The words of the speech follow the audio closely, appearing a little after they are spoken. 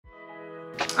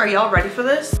Are y'all ready for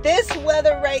this? This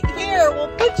weather right here will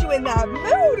put you in that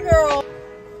mood, girl.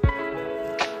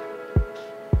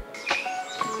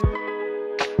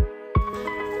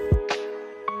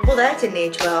 Well, that didn't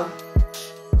age well.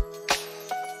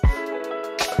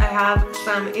 I have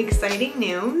some exciting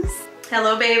news.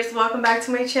 Hello babes, welcome back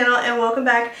to my channel and welcome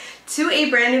back to a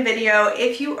brand new video.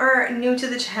 If you are new to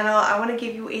the channel, I want to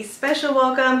give you a special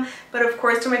welcome, but of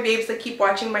course to my babes that keep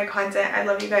watching my content, I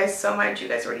love you guys so much. You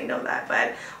guys already know that,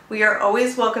 but we are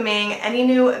always welcoming any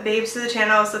new babes to the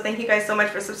channel, so thank you guys so much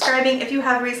for subscribing if you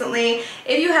have recently.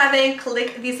 If you haven't,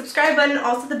 click the subscribe button,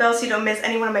 also the bell so you don't miss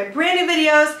any one of my brand new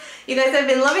videos. You guys have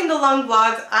been loving the long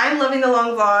vlogs. I'm loving the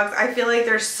long vlogs. I feel like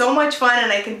they're so much fun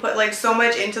and I can put like so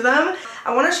much into them.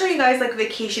 I want to show you guys like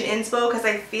vacation inspo because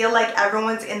I feel like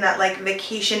everyone's in that like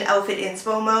vacation outfit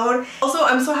inspo mode. Also,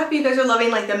 I'm so happy you guys are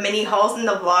loving like the mini hauls and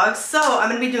the vlogs, so I'm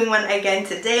going to be doing one again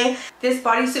today. This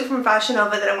bodysuit from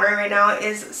FashionNova that I'm wearing right now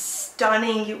is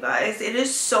stunning, you guys. It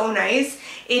is so nice.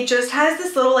 It just has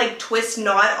this little like twist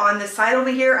knot on the side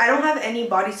over here. I don't have any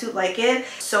bodysuit like it.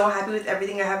 So happy with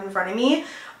everything I have in front of me.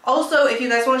 Also, if you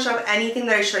guys want to shop anything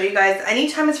that I show you guys,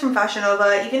 anytime it's from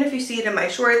FashionNova, even if you see it in my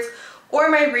shorts or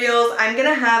my reels, I'm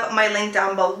gonna have my link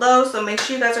down below, so make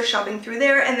sure you guys are shopping through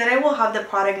there, and then I will have the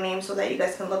product name so that you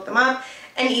guys can look them up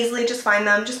and easily just find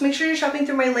them. Just make sure you're shopping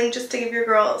through my link just to give your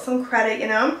girl some credit, you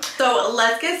know? So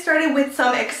let's get started with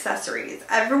some accessories.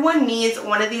 Everyone needs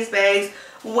one of these bags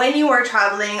when you are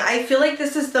traveling. I feel like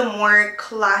this is the more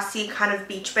classy kind of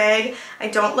beach bag. I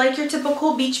don't like your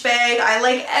typical beach bag. I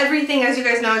like everything, as you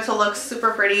guys know, to look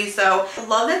super pretty. So I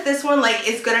love that this one like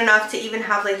is good enough to even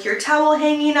have like your towel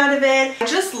hanging out of it. I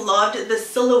just loved the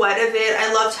silhouette of it.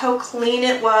 I loved how clean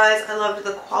it was. I loved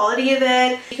the quality of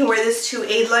it. You can wear this to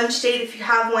a lunch date if you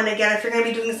have one. Again, if you're going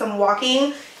to be doing some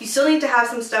walking, you still need to have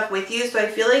some stuff with you, so I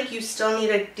feel like you still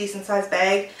need a decent sized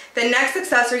bag. The next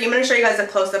accessory, I'm going to show you guys a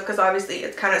close-up because obviously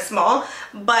it's kind of small,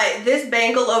 but this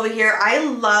bangle over here, I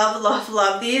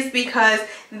love these because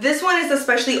this one is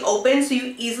especially open, so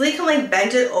you easily can like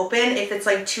bend it open if it's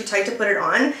like too tight to put it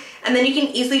on, and then you can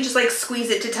easily just like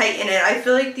squeeze it to tighten it. I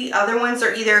feel like the other ones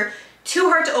are either too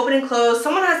hard to open and close,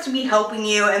 someone has to be helping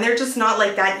you, and they're just not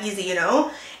like that easy, you know?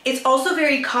 It's also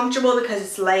very comfortable because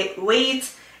it's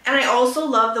lightweight. And I also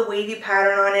love the wavy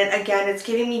pattern on it. Again, it's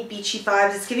giving me beachy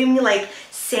vibes. It's giving me like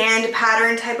sand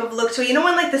pattern type of look to it. You know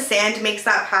when like the sand makes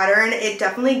that pattern? It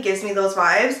definitely gives me those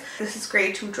vibes. This is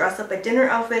great to dress up a dinner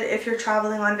outfit if you're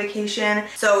traveling on vacation.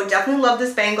 So definitely love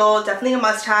this bangle. Definitely a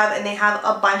must have, and they have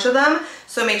a bunch of them.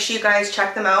 So make sure you guys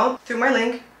check them out through my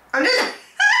link. I'm just...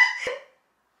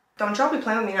 Don't y'all be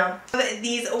playing with me now.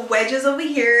 These wedges over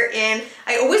here, and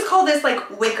I always call this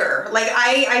like wicker. Like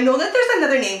I know that there's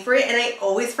another name for it and I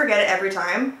always forget it every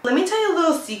time. Let me tell you a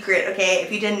little secret, okay?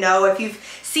 If you didn't know, if you've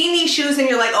seen these shoes and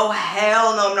you're like, oh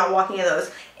hell no, I'm not walking in those.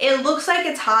 It looks like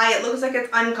it's high, it looks like it's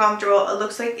uncomfortable, it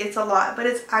looks like it's a lot, but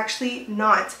it's actually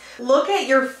not. Look at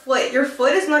your foot. Your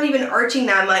foot is not even arching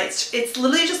that much. It's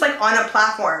literally just like on a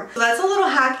platform. So that's a little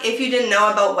hack if you didn't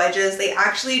know about wedges. They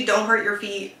actually don't hurt your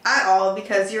feet at all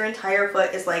because your entire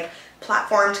foot is like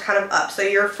platformed kind of up. So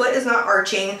your foot is not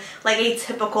arching like a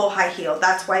typical high heel.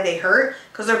 That's why they hurt,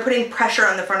 because they're putting pressure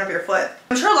on the front of your foot.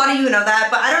 I'm sure a lot of you know that,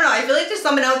 but I don't know. I feel like there's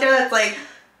someone out there that's like,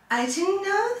 I didn't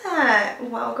know that.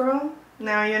 Well, girl,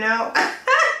 now you know.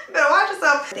 Better watch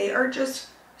yourself. They are just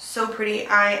so pretty.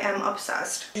 I am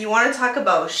obsessed. You want to talk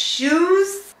about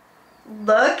shoes?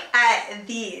 Look at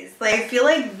these. Like, I feel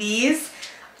like these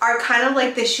are kind of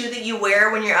like the shoe that you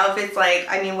wear when your outfit's like,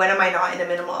 I mean, when am I not in a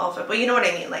minimal outfit? But you know what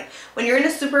I mean? Like when you're in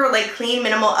a super like clean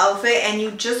minimal outfit and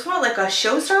you just want like a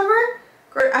showstopper,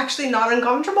 or actually not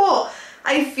uncomfortable.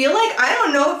 I feel like, I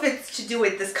don't know if it's to do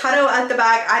with this cutout at the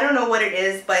back, I don't know what it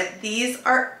is, but these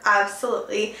are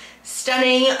absolutely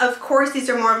stunning. Of course, these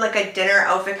are more of like a dinner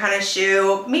outfit kind of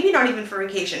shoe, maybe not even for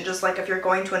vacation, just like if you're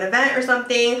going to an event or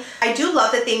something. I do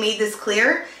love that they made this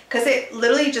clear because it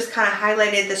literally just kind of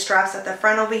highlighted the straps at the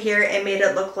front over here and made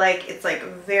it look like it's like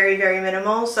very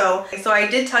minimal. So I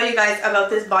did tell you guys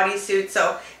about this bodysuit,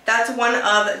 so that's one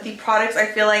of the products I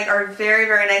feel like are very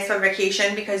nice for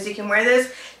vacation because you can wear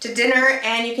this to dinner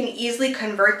and you can easily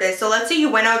convert this. So let's say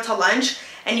you went out to lunch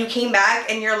and you came back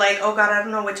and you're like, oh god, I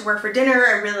don't know what to wear for dinner,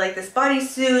 I really like this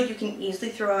bodysuit. You can easily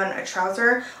throw on a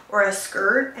trouser or a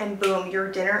skirt and boom,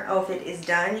 your dinner outfit is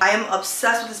done. I am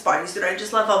obsessed with this bodysuit. I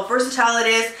just love how versatile it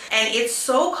is and it's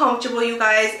so comfortable, you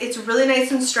guys. It's really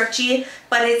nice and stretchy,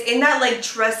 but it's in that like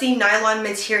dressy nylon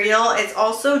material. It's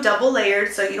also double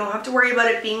layered, so you don't have to worry about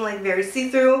it being like very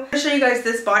see-through. I'm going to show you guys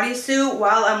this bodysuit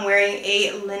while I'm wearing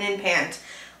a linen pant.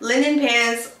 Linen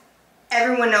pants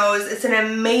everyone knows it's an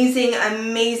amazing,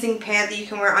 amazing pant that you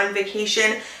can wear on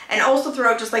vacation and also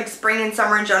throughout just like spring and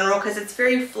summer in general, because it's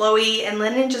very flowy and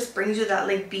linen just brings you that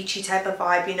like beachy type of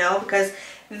vibe, you know, because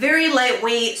very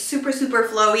lightweight, super, super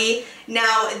flowy.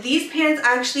 Now, these pants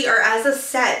actually are as a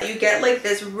set. You get like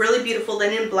this really beautiful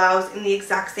linen blouse in the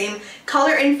exact same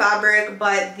color and fabric,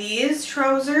 but these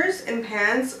trousers and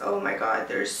pants, oh my god,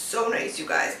 they're so nice, you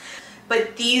guys.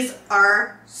 But these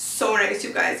are so nice,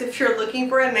 you guys. If you're looking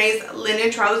for a nice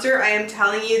linen trouser, I am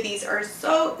telling you, these are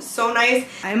so, so nice.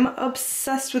 I'm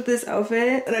obsessed with this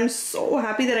outfit and I'm so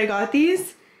happy that I got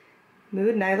these.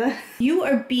 Mood, Nyla. You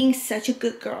are being such a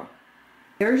good girl.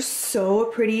 They're so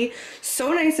pretty,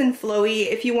 so nice and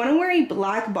flowy. If you want to wear a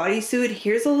black bodysuit,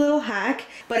 here's a little hack.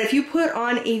 But if you put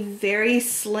on a very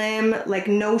slim, like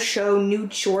no show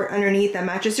nude short underneath that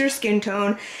matches your skin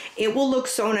tone, it will look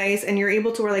so nice and you're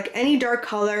able to wear like any dark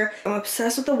color. I'm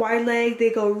obsessed with the wide leg. They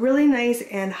go really nice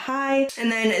and high.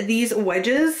 And then these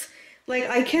wedges, like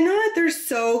I cannot, they're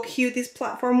so cute, these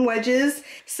platform wedges.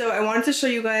 So I wanted to show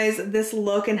you guys this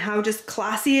look and how just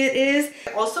classy it is.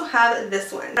 I also have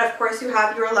this one. Of course, you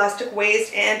have your elastic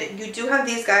waist and you do have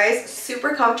these guys,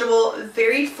 super comfortable,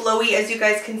 very flowy as you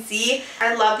guys can see.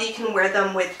 I love that you can wear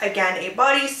them with, again, a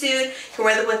bodysuit. You can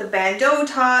wear them with a bandeau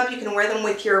top. You can wear them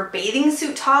with your bathing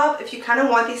suit top if you kind of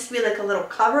want these to be like a little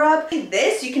cover up.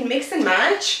 This, you can mix and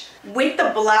match with the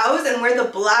blouse and wear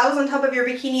the blouse on top of your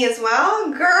bikini as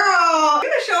well. Girl,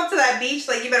 you're gonna show up to that beach,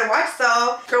 like you better watch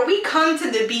so. Girl, we come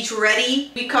to the beach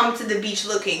ready. We come to the beach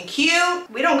looking cute.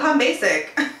 We don't come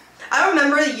basic. I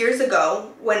remember years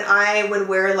ago when I would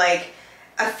wear like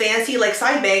a fancy like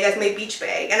side bag as my beach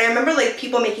bag. And I remember like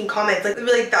people making comments like, they'd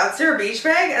be like, that's your beach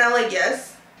bag? And I'm like,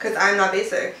 yes, because I'm not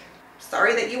basic.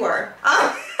 Sorry that you are.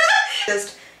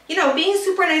 Just, you know, being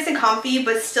super nice and comfy,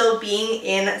 but still being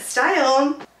in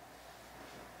style.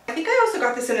 I think I also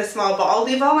got this in a small, but I'll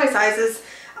leave all my sizes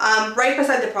right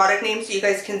beside the product name so you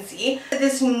guys can see.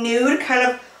 This nude kind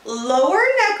of lower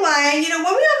neckline. You know,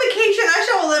 when we on vacation, I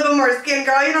show a little bit more skin,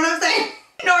 girl, you know what I'm saying?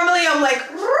 Normally I'm like,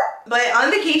 but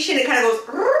on vacation it kind of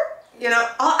goes, you know,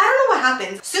 I don't know what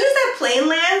happens. As soon as that plane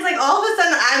lands, like all of a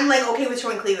sudden I'm like okay with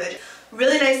showing cleavage.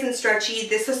 Really nice and stretchy.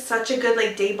 This is such a good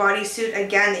like day bodysuit,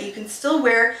 again, that you can still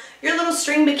wear your little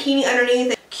string bikini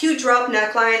underneath. Cute drop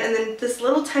neckline and then this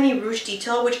little tiny ruche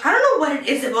detail, which I don't know what it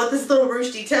is about this little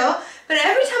ruche detail, but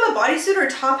every time a bodysuit or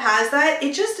top has that,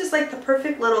 it just is like the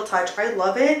perfect little touch. I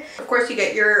love it. Of course, you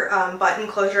get your button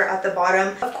closure at the bottom.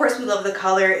 Of course, we love the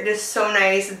color. It is so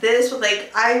nice. This with like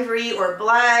ivory or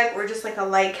black or just like a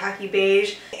light khaki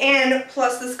beige, and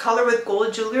plus this color with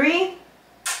gold jewelry.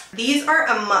 These are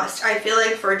a must, I feel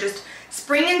like, for just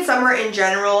spring and summer in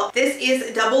general. This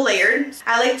is double layered.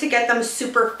 I like to get them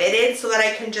super fitted so that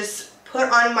I can just put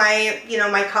on my, you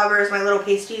know, my covers, my little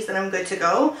pasties, and I'm good to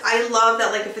go. I love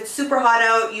that, like, if it's super hot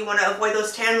out, you want to avoid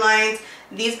those tan lines.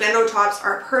 These bandeau tops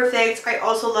are perfect. I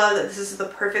also love that this is the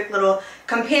perfect little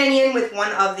companion with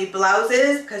one of the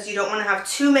blouses because you don't want to have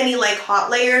too many like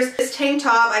hot layers. This tank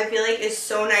top I feel like is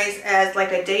so nice as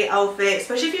like a day outfit,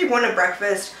 especially if you're going to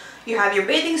breakfast. You have your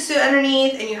bathing suit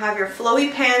underneath and you have your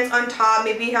flowy pants on top.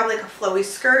 Maybe you have like a flowy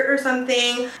skirt or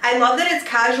something. I love that it's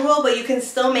casual, but you can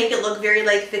still make it look very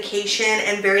like vacation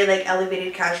and very like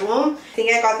elevated casual. I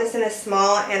think I got this in a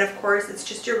small, and of course it's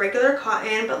just your regular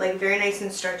cotton, but like very nice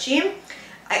and stretchy.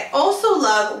 I also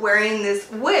love wearing this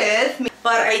with,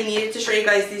 but I needed to show you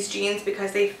guys these jeans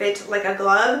because they fit like a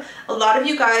glove. A lot of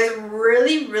you guys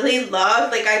really, really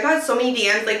love, like I got so many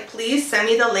DMs, like please send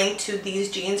me the link to these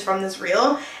jeans from this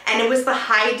reel. And it was the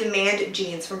high demand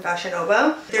jeans from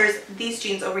FashionNova. There's these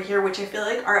jeans over here, which I feel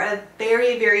like are a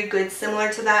very, very good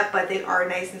similar to that, but they are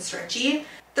nice and stretchy.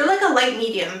 They're like a light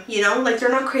medium, you know, like they're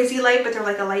not crazy light, but they're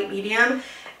like a light medium.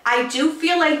 I do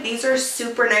feel like these are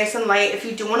super nice and light if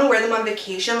you do want to wear them on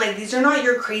vacation. Like these are not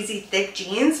your crazy thick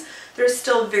jeans. They're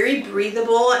still very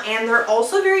breathable and they're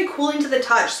also very cooling to the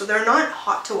touch, so they're not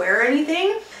hot to wear or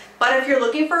anything. But if you're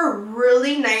looking for a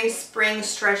really nice spring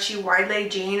stretchy wide leg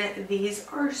jean, these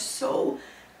are so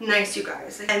nice, you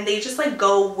guys. And they just like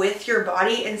go with your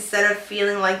body instead of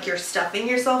feeling like you're stuffing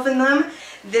yourself in them.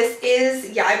 This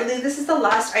is, yeah, I believe this is the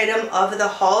last item of the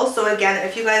haul. So again,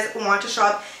 if you guys want to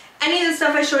shop any of the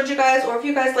stuff I showed you guys, or if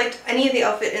you guys liked any of the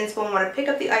outfit inspo and want to pick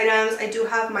up the items, I do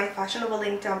have my FashionNova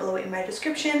link down below in my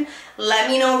description.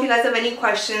 Let me know if you guys have any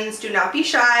questions. Do not be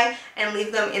shy and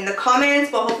leave them in the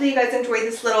comments. But hopefully you guys enjoyed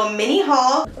this little mini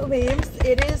haul. So babes,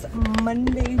 it is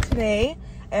Monday today.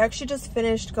 I actually just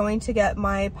finished going to get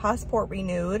my passport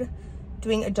renewed,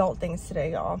 doing adult things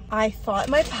today, y'all. I thought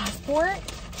my passport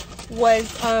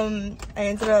was, I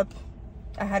ended up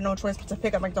I had no choice but to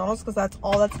pick up McDonald's because that's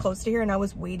all that's close to here, and I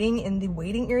was waiting in the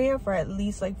waiting area for at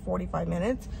least like 45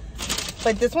 minutes.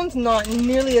 But this one's not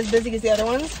nearly as busy as the other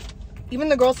ones. Even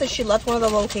the girl said she left one of the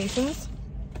locations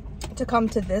to come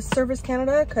to this Service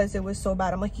Canada because it was so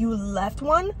bad. I'm like, you left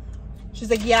one? She's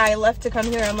like, yeah, I left to come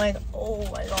here. I'm like, oh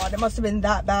my god, it must have been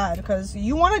that bad, because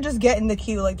you want to just get in the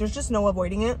queue. Like, there's just no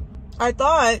avoiding it. I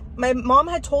thought my mom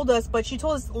had told us, but she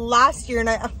told us last year, and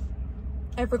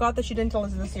I forgot that she didn't tell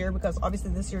us this year because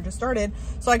obviously this year just started.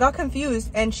 So I got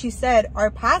confused, and she said our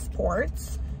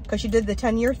passports, because she did the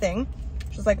 10-year thing,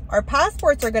 she's like, our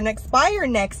passports are going to expire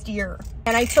next year.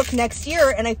 And I took next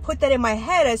year and I put that in my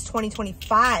head as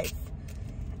 2025.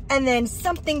 And then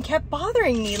something kept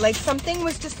bothering me. Like, something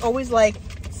was just always like,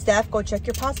 Steph, go check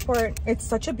your passport. It's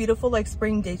such a beautiful like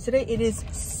spring day today. It is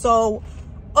so,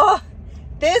 oh,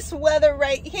 this weather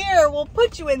right here will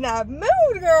put you in that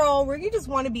mood, girl, where you just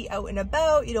want to be out and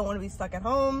about. You don't want to be stuck at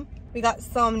home. We got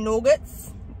some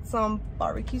nuggets, some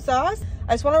barbecue sauce.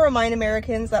 I just want to remind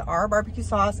Americans that our barbecue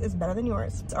sauce is better than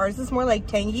yours. Ours is more like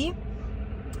tangy,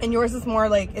 and yours is more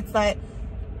like, it's that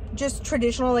just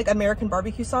traditional like American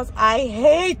barbecue sauce. I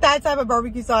hate that type of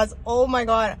barbecue sauce. Oh my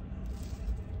god.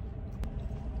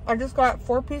 I just got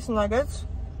 4-piece nuggets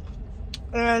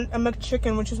and a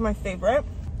McChicken, which is my favorite.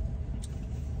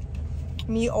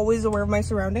 Me always aware of my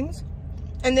surroundings.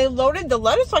 And they loaded the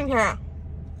lettuce on here.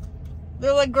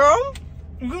 They're like, girl,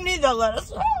 you need that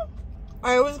lettuce.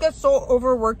 I always get so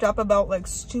overworked up about like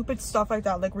stupid stuff like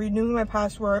that, like renewing my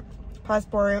passport,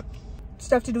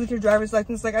 stuff to do with your driver's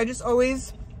license. Like, I just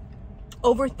always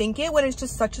overthink it when it's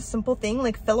just such a simple thing.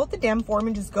 Like, fill out the damn form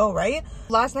and just go, right?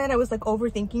 Last night I was like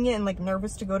overthinking it and like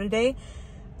nervous to go today.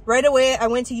 Right away I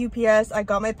went to UPS, I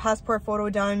got my passport photo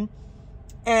done,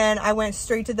 and I went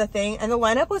straight to the thing, and the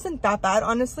lineup wasn't that bad,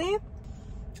 honestly.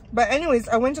 But anyways,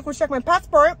 I went to go check my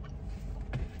passport.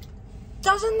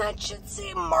 Doesn't that shit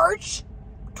say March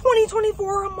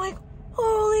 2024? I'm like,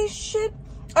 holy shit.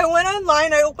 I went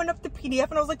online, I opened up the PDF,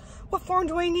 and I was like, what form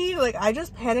do I need? Like, I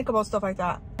just panic about stuff like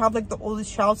that. I have like the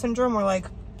oldest child syndrome, where like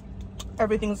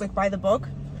everything's like by the book.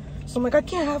 So I'm like, I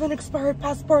can't have an expired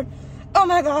passport. Oh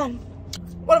my god.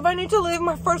 What if I need to leave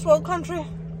my first world country?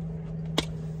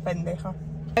 Pendeja.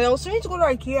 I also need to go to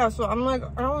IKEA, so I'm like,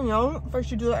 I don't know if I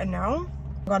should do that now.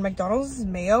 Oh god, McDonald's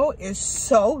mayo is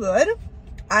so good.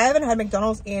 I haven't had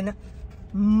McDonald's in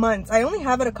months. I only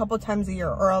have it a couple times a year,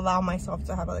 or allow myself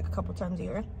to have it like a couple times a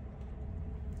year.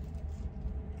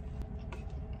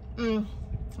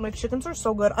 My chickens are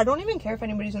so good. I don't even care if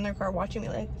anybody's in their car watching me.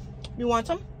 Like, you want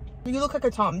some? You look like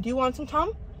a Tom. Do you want some,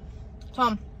 Tom?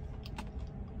 Tom?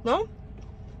 No?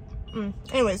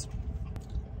 Anyways,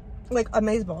 like,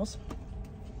 amazeballs.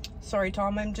 Sorry,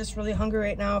 Tom, I'm just really hungry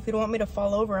right now. If you don't want me to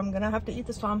fall over, I'm gonna have to eat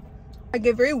this, Tom. I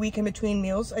get very weak in between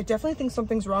meals. I definitely think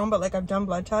something's wrong, but like, I've done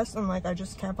blood tests and like, I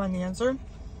just can't find the answer.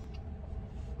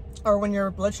 Or when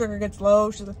your blood sugar gets low,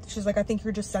 she's like, I think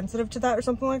you're just sensitive to that or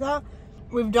something like that.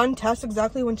 We've done tests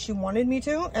exactly when she wanted me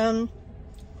to, and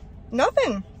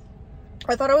nothing.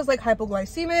 I thought I was like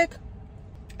hypoglycemic.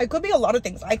 It could be a lot of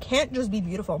things. I can't just be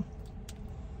beautiful.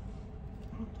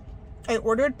 I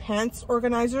ordered pants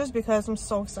organizers because I'm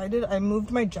so excited. I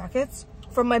moved my jackets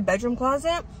from my bedroom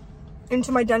closet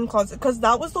into my den closet, because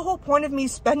that was the whole point of me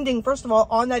spending, first of all,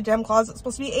 on that den closet. It's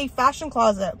supposed to be a fashion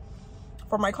closet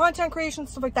for my content creation,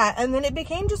 stuff like that. And then it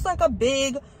became just like a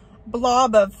big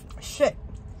blob of shit.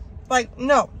 Like,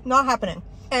 no, not happening.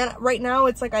 And right now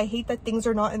it's like, I hate that things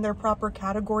are not in their proper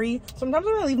category. Sometimes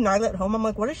when I leave Nyla at home, I'm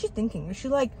like, what is she thinking? Is she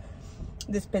like,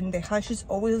 this pendeja, she's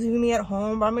always leaving me at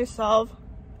home by myself?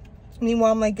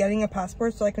 Meanwhile, I'm like getting a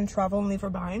passport so I can travel and leave her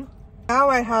behind. Now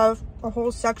I have a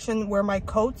whole section where my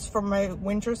coats from my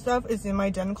winter stuff is in my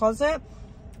den closet,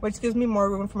 which gives me more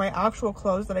room for my actual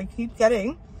clothes that I keep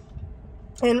getting.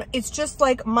 And it's just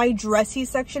like my dressy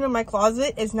section of my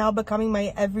closet is now becoming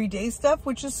my everyday stuff,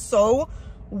 which is so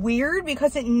weird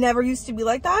because it never used to be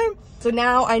like that. So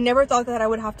now I never thought that I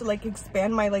would have to like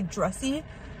expand my like dressy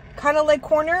kind of like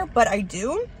corner, but I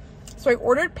do. So I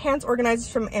ordered pants organizers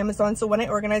from Amazon. So when I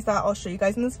organize that, I'll show you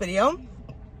guys in this video.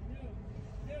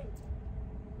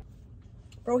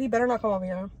 Bro, he better not come over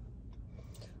here.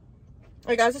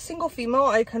 Like, as a single female,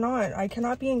 I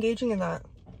cannot be engaging in that.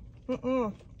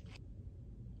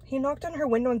 He knocked on her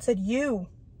window and said, you.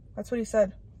 That's what he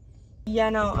said. Yeah,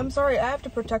 no, I'm sorry. I have to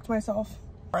protect myself.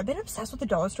 I've been obsessed with the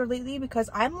dollar store lately because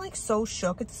I'm like so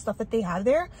shook at the stuff that they have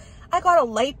there. I got a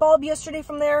light bulb yesterday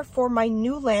from there for my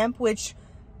new lamp, which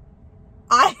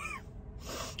I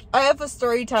have a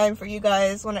story time for you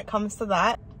guys when it comes to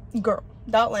that. Girl,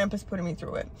 that lamp is putting me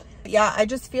through it. Yeah, I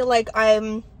just feel like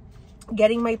I'm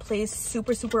getting my place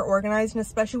super organized, and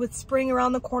especially with spring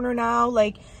around the corner now,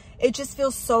 like it just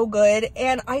feels so good.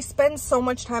 And I spend so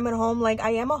much time at home. Like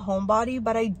I am a homebody,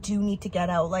 but I do need to get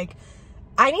out. Like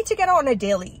I need to get out on a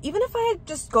daily, even if I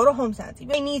just go to home stands.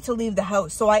 Even I need to leave the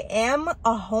house. So I am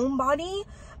a homebody,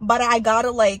 but I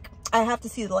gotta like, I have to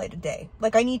see the light of day.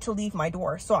 Like I need to leave my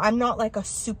door. So I'm not like a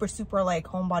super like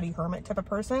homebody hermit type of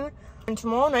person. And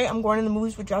tomorrow night I'm going to the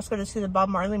movies with Jessica to see the Bob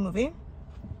Marley movie.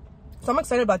 So I'm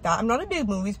excited about that. I'm not a big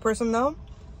movies person though.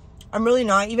 I'm really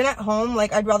not. Even at home,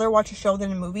 like I'd rather watch a show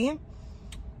than a movie. And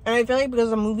I feel like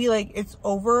because a movie, like it's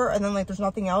over and then like there's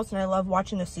nothing else, and I love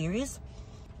watching a series.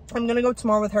 I'm gonna go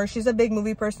tomorrow with her. She's a big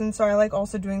movie person, so I like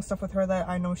also doing stuff with her that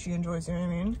I know she enjoys, you know what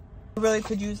I mean? I really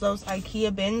could use those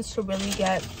IKEA bins to really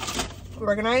get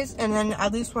organized, and then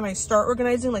at least when I start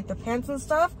organizing like the pants and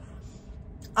stuff,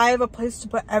 I have a place to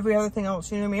put every other thing else,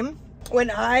 you know what I mean? When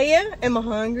I am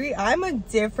hungry, I'm a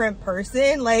different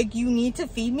person. Like you need to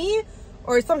feed me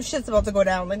or some shit's about to go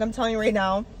down. Like I'm telling you right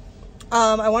now.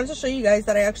 I wanted to show you guys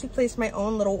that I actually placed my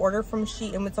own little order from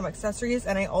SHEIN with some accessories,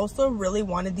 and I also really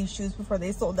wanted these shoes before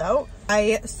they sold out.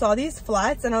 I saw these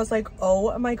flats and I was like,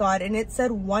 oh my god, and it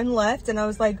said one left, and I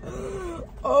was like,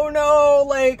 oh no.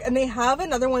 Like, and they have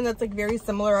another one that's like very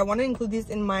similar. I want to include these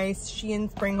in my SHEIN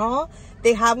spring haul.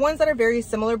 They have ones that are very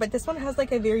similar, but this one has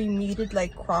like a very muted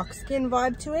like croc skin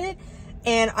vibe to it,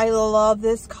 and I love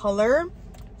this color.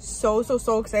 So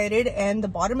excited. And the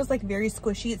bottom is like very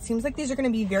squishy. It seems like these are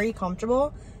going to be very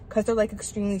comfortable because they're like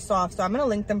extremely soft. So I'm going to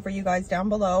link them for you guys down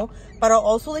below, but I'll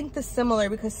also link the similar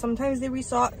because sometimes they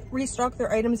restock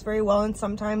their items very well, and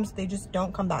sometimes they just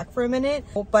don't come back for a minute.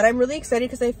 But I'm really excited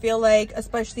because I feel like,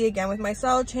 especially again with my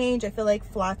style change, I feel like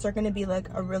flats are going to be like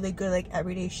a really good like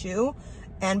everyday shoe.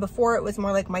 And before it was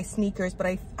more like my sneakers, but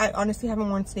I honestly haven't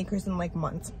worn sneakers in like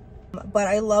months. But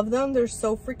I love them. They're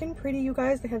so freaking pretty, you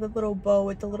guys. They have a little bow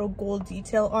with the little gold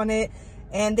detail on it,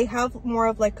 and they have more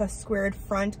of like a squared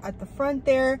front at the front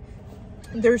there.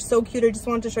 They're so cute. I just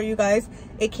wanted to show you guys.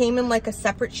 It came in like a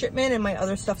separate shipment, and my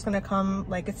other stuff's gonna come,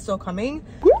 like it's still coming.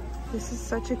 This is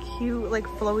such a cute like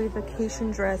flowy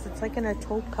vacation dress. It's like in a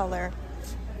taupe color.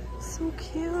 So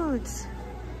cute.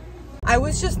 I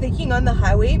was just thinking on the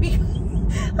highway because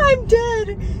I'm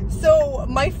dead. So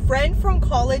my friend from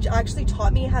college actually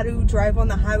taught me how to drive on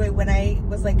the highway when I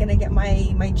was like gonna get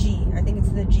my G. I think it's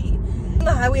the G. On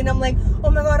the highway, and I'm like,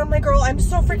 oh my god, I'm like, girl, I'm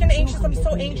so freaking anxious. I'm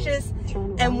so anxious.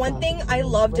 And one thing I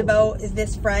loved about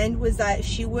this friend was that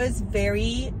she was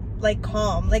very like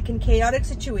calm. Like in chaotic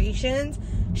situations,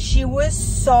 she was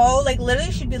so like,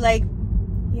 literally she'd be like,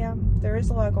 yeah, there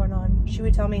is a lot going on. She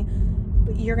would tell me,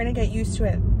 but you're gonna get used to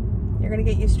it. You're gonna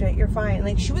get used to it. You're fine.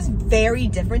 Like she was very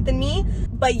different than me.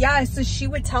 But yeah, so she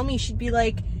would tell me, she'd be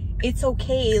like, it's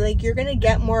okay. Like you're gonna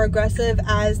get more aggressive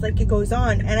as like it goes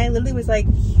on. And I literally was like,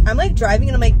 I'm like driving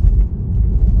and I'm like,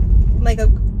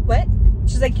 what?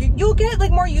 She's like, you'll get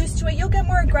like more used to it. You'll get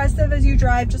more aggressive as you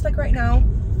drive, just like right now.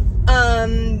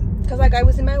 Cause like I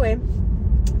was in my way.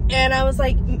 And I was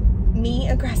like, me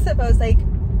aggressive? I was like,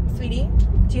 sweetie,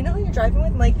 do you know who you're driving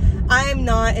with? I'm like, I'm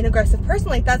not an aggressive person.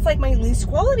 Like that's like my least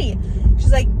quality.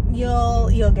 She's like,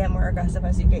 you'll get more aggressive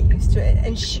as you get used to it.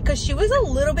 And cause she was a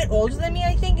little bit older than me,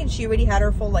 I think, and she already had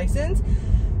her full license.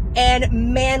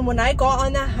 And man, when I got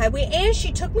on that highway, and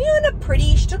she took me on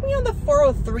the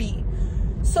 403.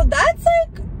 So that's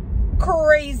like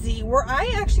crazy. Where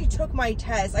I actually took my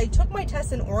test. I took my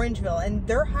test in Orangeville, and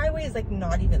their highway is like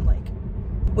not even like,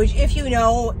 which if you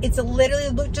know, it's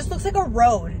literally just looks like a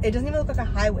road. It doesn't even look like a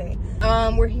highway.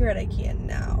 We're here at IKEA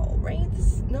now, right?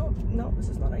 No, this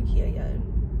is not IKEA yet.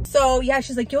 So yeah,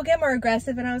 she's like, you'll get more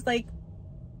aggressive. And I was like,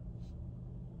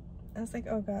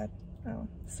 oh god, oh,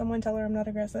 someone tell her I'm not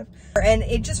aggressive. And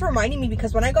it just reminded me,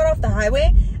 because when I got off the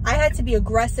highway, I had to be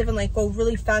aggressive and like go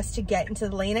really fast to get into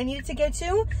the lane I needed to get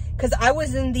to, because I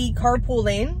was in the carpool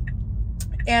lane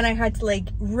and I had to like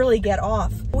really get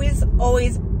off.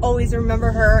 Always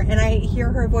remember her, and I hear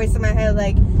her voice in my head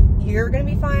like, you're gonna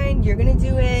be fine, you're gonna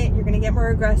do it, you're gonna get more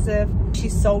aggressive.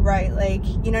 She's so right. Like,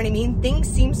 you know what I mean? Things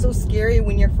seem so scary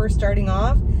when you're first starting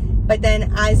off, but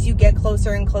then as you get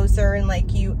closer and closer and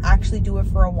like you actually do it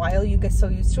for a while, you get so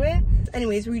used to it.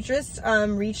 Anyways, we just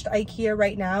reached IKEA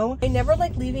right now. I never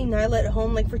like leaving Nyla at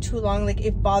home like for too long. Like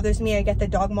it bothers me. I get the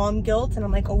dog mom guilt, and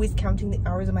I'm like always counting the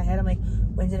hours in my head. I'm like,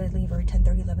 when did I leave her?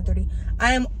 10:30, 11:30.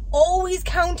 I am always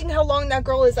counting how long that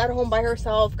girl is at home by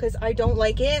herself, because I don't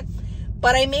like it.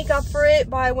 But I make up for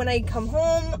it by when I come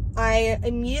home, I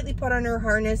immediately put on her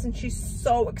harness, and she's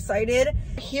so excited.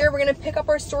 Here, we're gonna pick up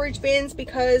our storage bins,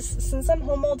 because since I'm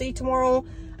home all day tomorrow,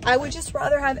 I would just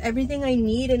rather have everything I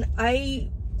need, and I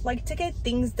like to get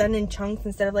things done in chunks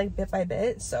instead of like bit by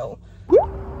bit. So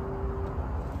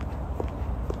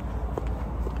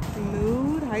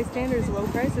Mood, high standards, low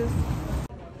prices.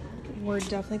 We're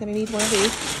definitely gonna need one of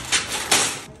these.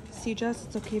 See, Jess,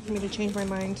 it's okay for me to change my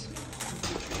mind.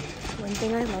 One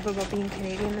thing I love about being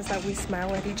Canadian is that we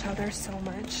smile at each other so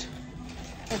much.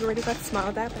 I've already got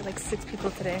smiled at by like 6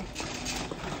 people today.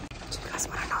 Do you guys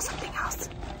wanna know something else?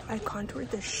 I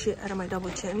contoured the shit out of my double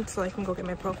chin so I can go get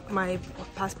my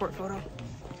passport photo.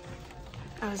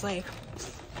 I was like,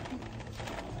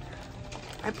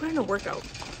 I put in a workout.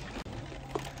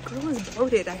 Girl was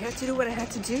bloated. I had to do what I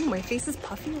had to do. My face is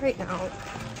puffy right now.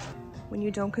 When you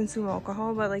don't consume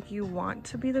alcohol, but like you want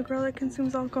to be the girl that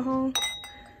consumes alcohol.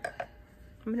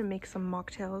 I'm gonna make some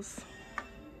mocktails.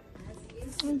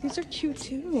 Oh, these are cute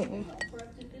too.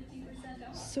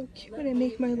 So cute. I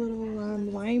make my little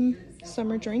lime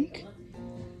summer drink.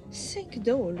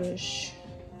 $5.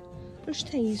 Mas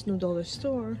tem isso no dollar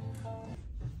store.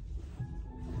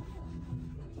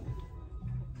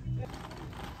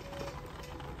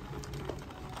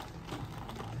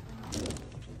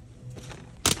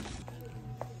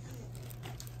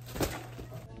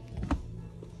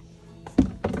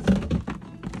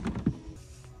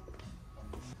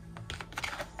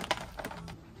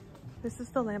 This is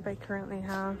the lamp I currently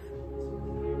have.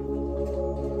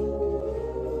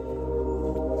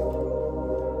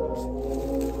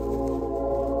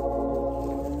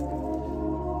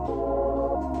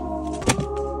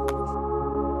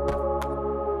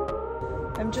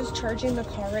 I'm just charging the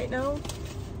car right now.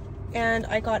 And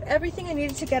I got everything I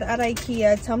needed to get at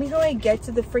IKEA. Tell me how I get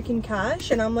to the freaking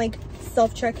cash and I'm like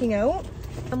self-checking out.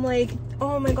 I'm like,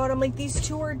 oh my god, I'm like, these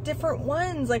two are different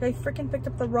ones. Like I freaking picked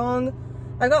up the wrong.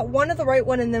 I got one of the right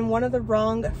one and then one of the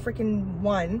wrong freaking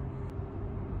one.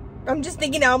 I'm just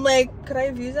thinking now, I'm like, could I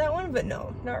have used that one? But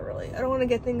no, not really. I don't want to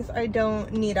get things I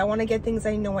don't need. I want to get things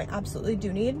I know I absolutely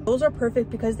do need. Those are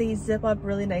perfect because they zip up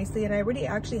really nicely. And I already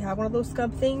actually have one of those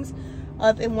scub things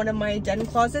up in one of my den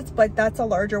closets, but that's a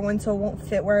larger one, so it won't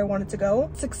fit where I want it to go.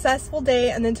 Successful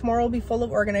day, and then tomorrow will be full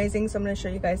of organizing, so I'm going to show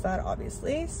you guys that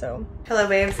obviously. So hello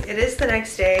babes, it is the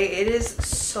next day. It is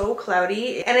so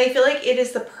cloudy and I feel like it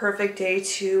is the perfect day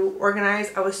to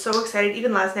organize. I was so excited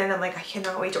even last night. I'm like, I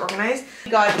cannot wait to organize. I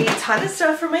got a ton of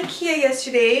stuff from IKEA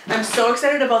yesterday. I'm so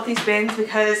excited about these bins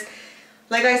because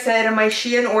like I said, my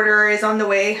SHEIN order is on the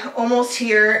way, almost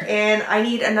here, and I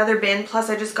need another bin. Plus,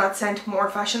 I just got sent more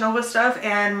FashionNova stuff,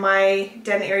 and my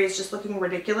den area is just looking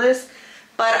ridiculous.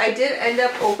 But I did end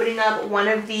up opening up one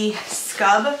of the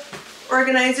scub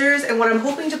organizers, and what I'm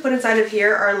hoping to put inside of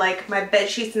here are like my bed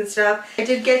sheets and stuff. I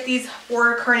did get these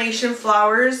 4 carnation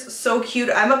flowers, so cute.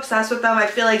 I'm obsessed with them. I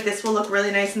feel like this will look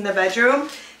really nice in the bedroom.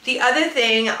 The other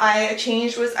thing I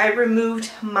changed was I removed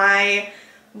my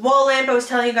wall lamp. I was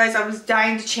telling you guys I was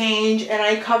dying to change and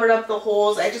I covered up the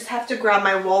holes. I just have to grab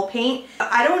my wall paint.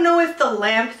 I don't know if the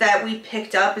lamp that we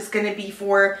picked up is going to be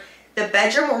for the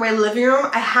bedroom or my living room.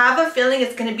 I have a feeling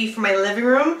it's going to be for my living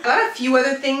room. I got a few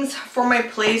other things for my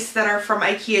place that are from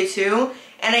IKEA too,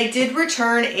 and I did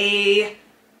return a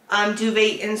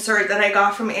duvet insert that I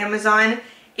got from Amazon.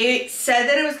 It said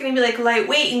that it was going to be like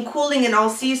lightweight and cooling in all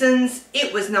seasons.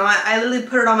 It was not. I literally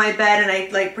put it on my bed and I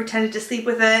like pretended to sleep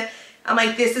with it. I'm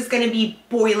like, this is going to be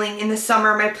boiling in the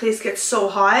summer. My place gets so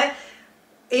hot.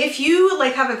 If you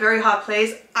like have a very hot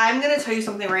place, I'm going to tell you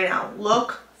something right now.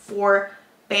 Look for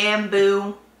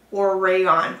bamboo or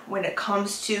rayon when it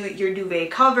comes to your duvet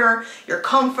cover, your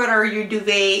comforter, your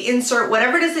duvet insert,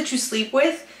 whatever it is that you sleep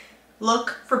with.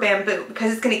 Look for bamboo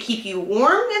because it's going to keep you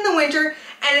warm in the winter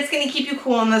and it's going to keep you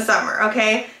cool in the summer,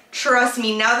 okay? Trust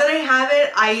me, now that I have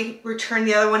it, I returned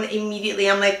the other one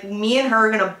immediately. I'm like, me and her are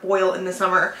gonna boil in the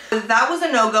summer. That was a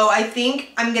no-go. I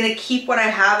think I'm gonna keep what I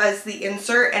have as the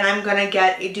insert and I'm gonna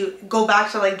go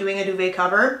back to like doing a duvet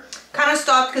cover. Kind of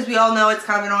stopped because we all know it's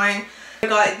kind of annoying. I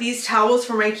got these towels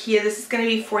from IKEA. This is gonna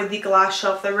be for the glass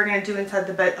shelf that we're gonna do inside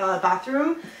the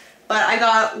bathroom. But I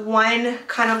got one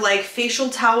kind of like facial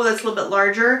towel that's a little bit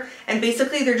larger, and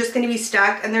basically they're just gonna be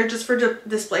stacked and they're just for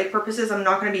display purposes. I'm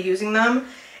not gonna be using them.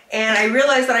 And I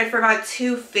realized that I forgot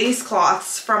 2 face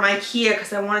cloths from IKEA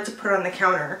because I wanted to put on the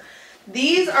counter.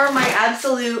 These are my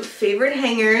absolute favorite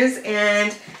hangers,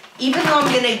 and even though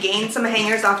I'm gonna gain some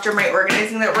hangers after my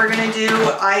organizing that we're gonna do,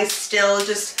 I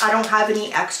don't have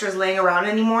any extras laying around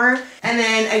anymore. And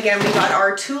then again, we got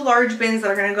our 2 large bins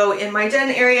that are gonna go in my den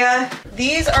area.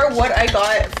 These are what I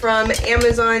got from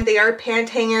Amazon. They are pant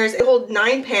hangers. They hold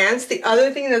 9 pants. The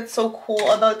other thing that's so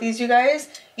cool about these, you guys,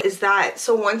 is that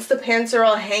so once the pants are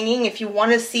all hanging, if you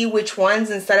want to see which ones,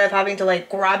 instead of having to like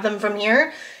grab them from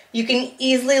here, You can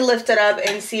easily lift it up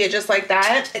and see it just like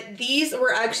that. These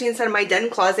were actually inside of my den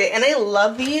closet, and I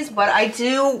love these, but I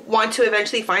do want to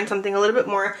eventually find something a little bit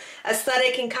more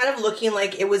aesthetic and kind of looking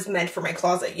like it was meant for my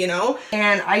closet, you know?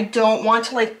 And I don't want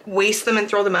to like waste them and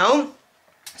throw them out.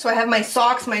 So I have my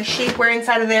socks, my shapewear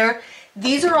inside of there.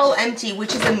 These are all empty,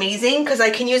 which is amazing because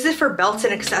I can use it for belts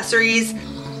and accessories.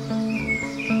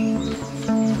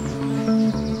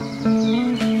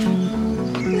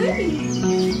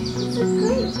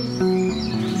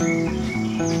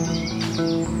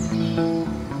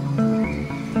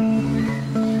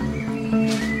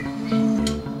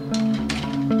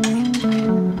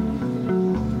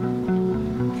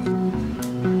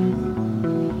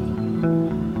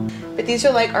 These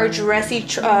are like our dressy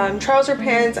trouser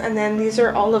pants, and then these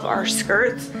are all of our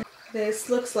skirts. This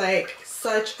looks like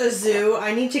such a zoo.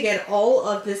 I need to get all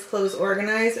of this clothes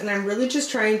organized, and I'm really just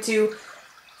trying to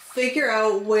figure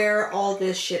out where all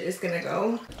this shit is gonna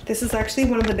go. This is actually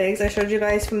one of the bags I showed you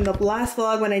guys from the last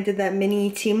vlog when I did that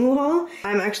mini Temu haul.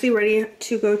 I'm actually ready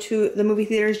to go to the movie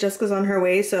theaters. Jessica's on her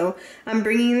way, so I'm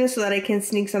bringing this so that I can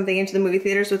sneak something into the movie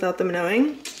theaters without them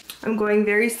knowing. I'm going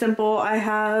very simple. I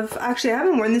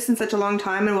haven't worn this in such a long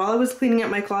time, and while I was cleaning out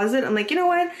my closet, I'm like, you know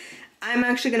what? I'm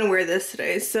actually gonna wear this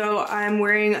today. So I'm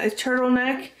wearing a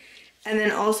turtleneck, and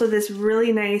then also this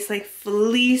really nice like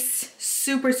fleece,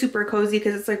 super cozy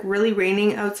because it's like really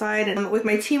raining outside. And with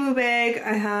my Temu bag,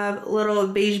 I have little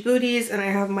beige booties, and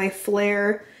I have my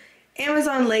flare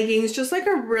Amazon leggings, just like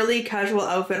a really casual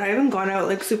outfit. I haven't gone out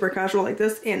like super casual like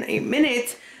this in a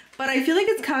minute, but I feel like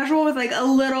it's casual with like a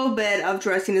little bit of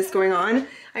dressiness going on.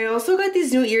 I also got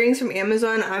these new earrings from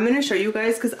Amazon. I'm going to show you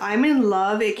guys because I'm in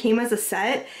love. It came as a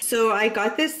set. So I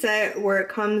got this set where it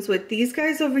comes with these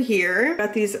guys over here.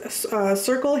 Got these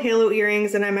circle halo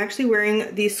earrings, and I'm actually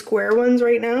wearing these square ones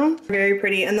right now. Very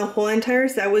pretty. And the whole entire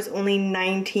set was only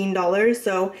 $19.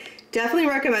 So definitely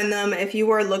recommend them if you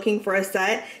are looking for a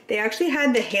set. They actually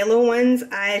had the halo ones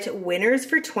at Winners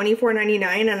for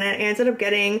 $24.99, and I ended up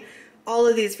getting all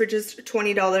of these for just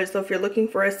 $20. So if you're looking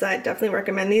for a set, definitely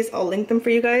recommend these. I'll link them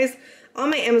for you guys on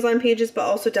my Amazon pages, but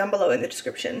also down below in the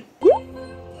description.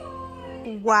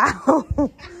 Wow.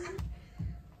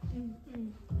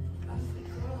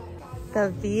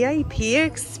 The VIP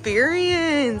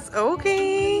experience.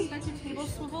 Okay. Got your table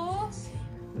swivels.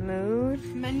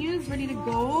 Mood. Menus ready to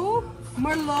go.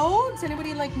 Merlot. Does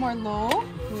anybody like Merlot?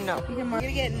 No. You're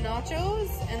gonna get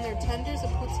nachos and their tenders of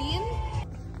poutine.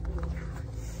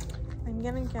 I'm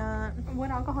gonna get...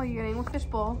 What alcohol are you getting? What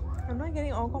fishbowl? I'm not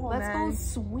getting alcohol, Let's man. go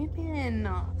swimming.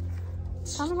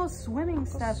 It's time to go swimming,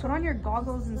 Steph. Put on your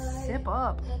goggles and sip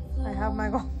up. I have my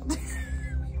goggles.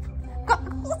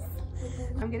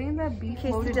 I'm getting the beef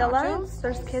loaded nachos.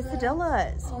 There's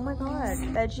quesadillas. Oh my god.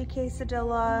 Veggie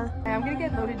quesadilla. I'm gonna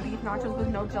get loaded beef nachos with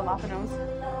no jalapenos.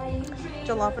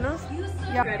 Jalapenos?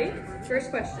 Yeah. Ready? First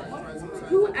question.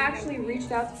 Who actually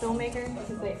reached out to filmmakers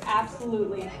because they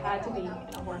absolutely had to be in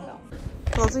a horror film?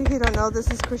 For those of you who don't know, this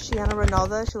is Cristiano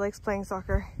Ronaldo. She likes playing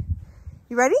soccer.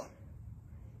 You ready?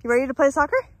 You ready to play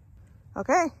soccer?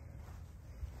 Okay.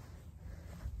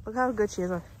 Look how good she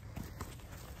is.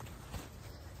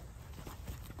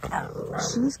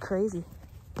 She's crazy.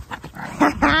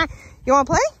 You want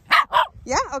to play?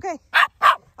 Yeah? Okay.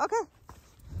 Okay.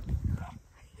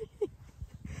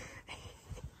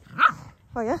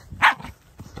 Oh, yeah?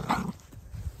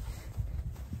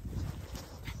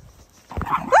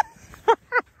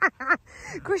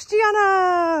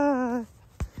 Christiana!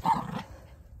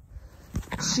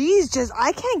 She's just,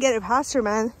 I can't get it past her,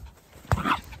 man.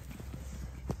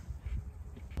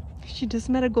 She just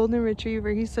met a golden retriever.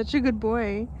 He's such a good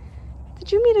boy.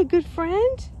 Did you meet a good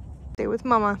friend? Stay with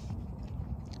mama.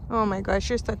 Oh my gosh,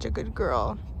 you're such a good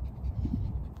girl.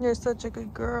 You're such a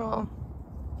good girl.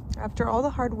 After all the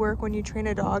hard work when you train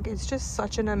a dog, it's just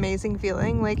such an amazing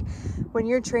feeling. Like when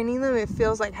you're training them, it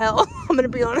feels like hell. I'm gonna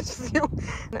be honest with you.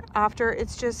 After,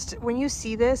 it's just, when you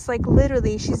see this, like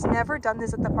literally, she's never done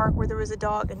this at the park where there was a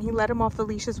dog and he let him off the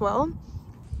leash as well.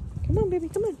 Come on, baby,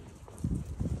 come on.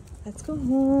 Let's go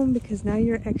home because now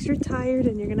you're extra tired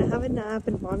and you're gonna have a nap,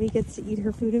 and mommy gets to eat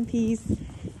her food in peace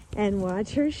and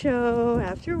watch her show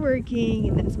after working,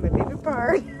 and that's my favorite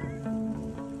part.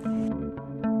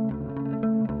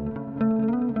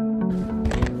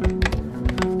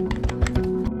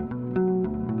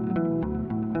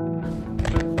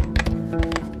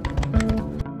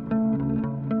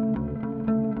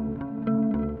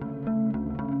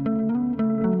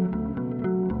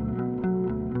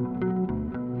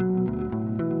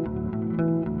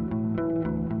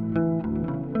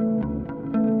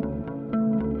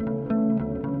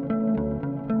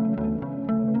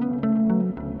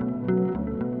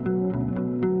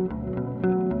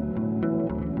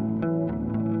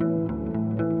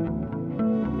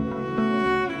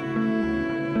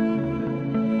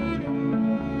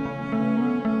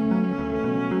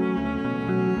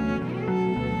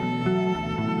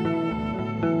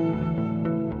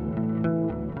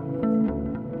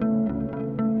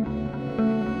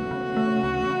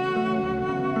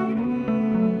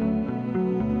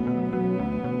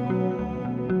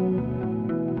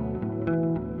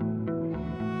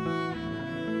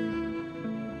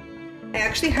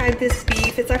 actually had this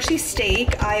beef. It's actually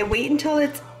steak. I wait until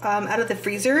it's out of the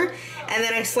freezer and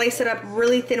then I slice it up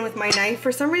really thin with my knife.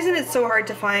 For some reason it's so hard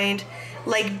to find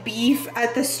like beef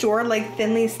at the store like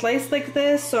thinly sliced like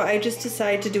this, so I just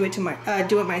decided to do it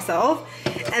myself.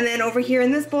 And then over here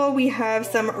in this bowl we have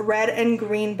some red and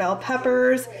green bell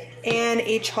peppers and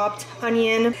a chopped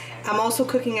onion. I'm also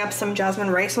cooking up some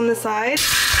jasmine rice on the side.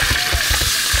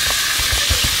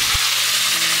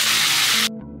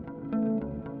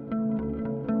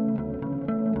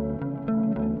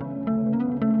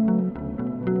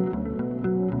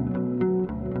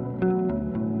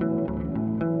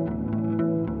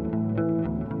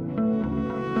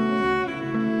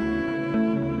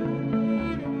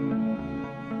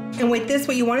 And with this,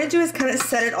 what you want to do is kind of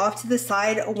set it off to the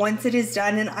side once it is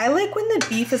done. And I like when the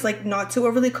beef is like not too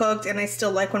overly cooked, and I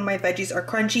still like when my veggies are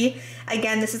crunchy.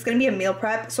 Again, this is going to be a meal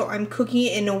prep, so I'm cooking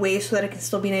it in a way so that it can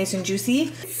still be nice and juicy.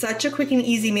 Such a quick and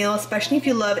easy meal, especially if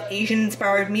you love Asian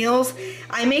inspired meals.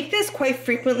 I make this quite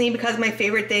frequently because my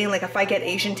favorite thing, like if I get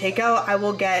Asian takeout, I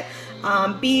will get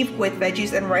beef with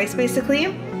veggies and rice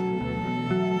basically.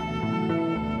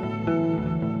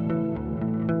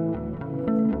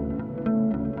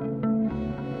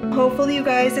 Hopefully you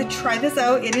guys try this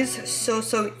out. It is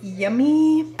so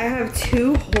yummy. I have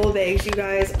 2 whole bags, you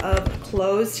guys, of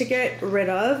clothes to get rid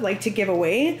of, like to give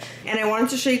away. And I wanted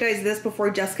to show you guys this before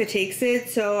Jessica takes it.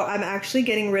 So I'm actually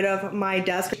getting rid of my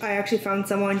desk. I actually found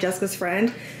someone, Jessica's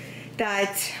friend,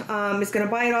 that is gonna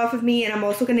buy it off of me, and I'm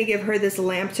also gonna give her this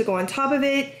lamp to go on top of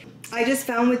it. I just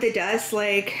found with the desk,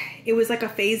 like it was like a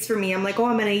phase for me. I'm like, oh,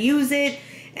 I'm gonna use it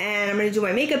and I'm gonna do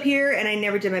my makeup here, and I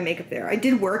never did my makeup there. I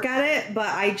did work at it, but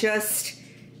I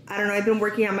don't know, I've been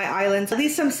working on my islands. At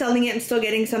least I'm selling it, I'm still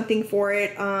getting something for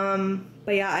it.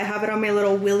 But yeah, I have it on my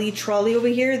little Willy trolley over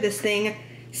here. This thing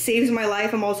saves my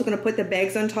life. I'm also gonna put the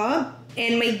bags on top.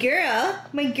 And my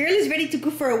girl is ready to go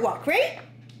for a walk, right?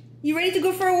 You ready to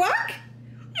go for a walk?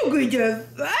 Look at the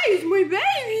size, my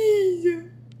babies.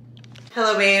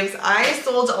 Hello babes, I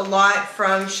sold a lot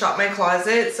from Shop My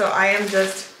Closet, so I am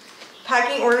just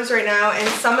packing orders right now, and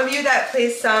some of you that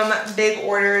placed some big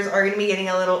orders are gonna be getting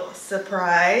a little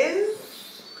surprise.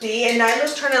 See, and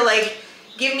Nyla's trying to like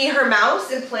give me her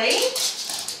mouse and play.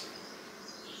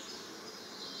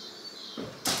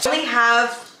 I only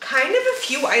have kind of a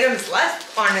few items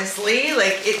left, honestly.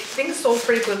 Like things sold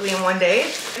pretty quickly in one day.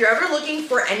 If you're ever looking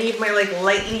for any of my like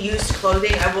lightly used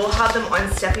clothing, I will have them on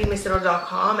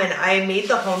StephanieMacedo.com, and I made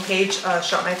the homepage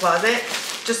Shop My Closet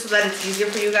just so that it's easier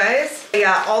for you guys. But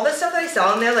yeah, all the stuff that I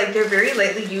sell in there, like they're very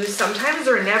lightly used. Sometimes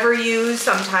they're never used.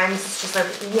 Sometimes it's just like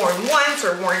worn once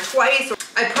or worn twice.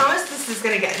 I promise this is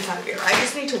gonna get inside of here. I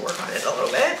just need to work on it a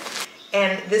little bit.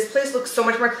 And this place looks so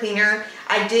much more cleaner.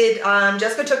 I did,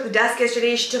 Jessica took the desk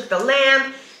yesterday. She took the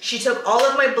lamp. She took all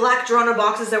of my black Toronto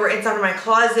boxes that were inside of my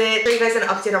closet. I'll show you guys an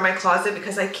update on my closet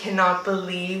because I cannot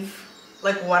believe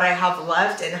like what I have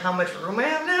left and how much room I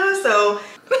have now. So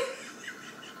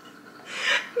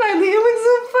my Leah looks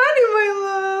so funny, my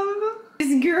love.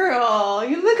 This girl,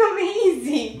 you look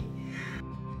amazing.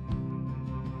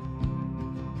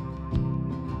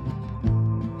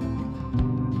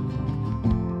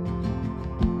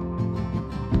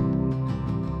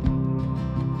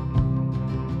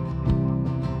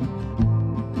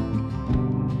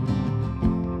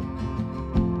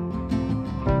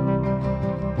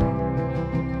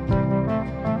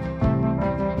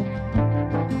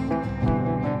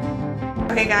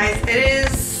 Okay guys, it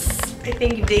is I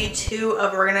think day 2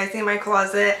 of organizing my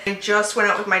closet. I just went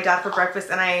out with my dad for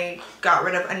breakfast and I got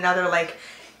rid of another like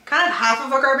kind of half of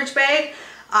a garbage bag.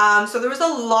 So there was a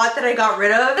lot that I got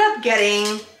rid of. I ended up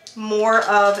getting more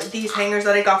of these hangers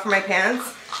that I got for my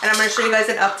pants, and I'm going to show you guys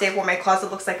an update what my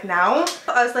closet looks like now.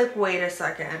 I was like, wait a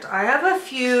second, I have a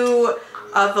few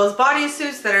of those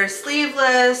bodysuits that are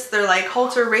sleeveless. They're like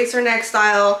halter racer neck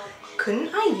style. Couldn't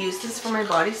I use this for my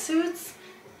bodysuits?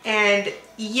 And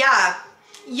yeah,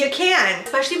 you can,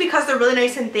 especially because they're really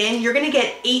nice and thin. You're gonna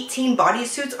get 18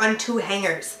 bodysuits on 2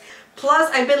 hangers. Plus,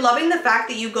 I've been loving the fact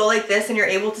that you go like this and you're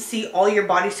able to see all your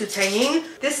bodysuits hanging.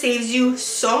 This saves you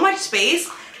so much space.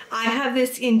 I have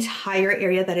this entire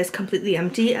area that is completely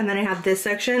empty, and then I have this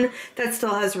section that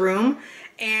still has room.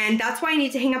 And that's why I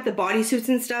need to hang up the bodysuits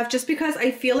and stuff, just because I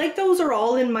feel like those are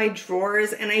all in my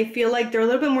drawers and I feel like they're a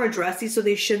little bit more dressy, so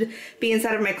they should be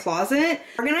inside of my closet.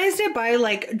 Organized it by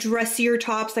like dressier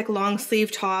tops, like long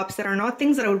sleeve tops that are not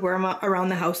things that I would wear around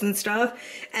the house and stuff.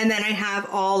 And then I have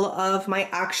all of my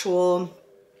actual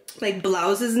like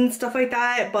blouses and stuff like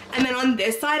that. And then on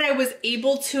this side, I was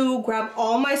able to grab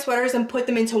all my sweaters and put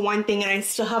them into one thing, and I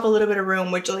still have a little bit of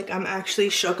room, which like I'm actually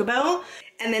shook about.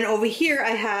 And then over here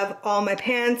I have all my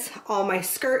pants, all my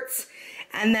skirts,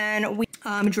 And then we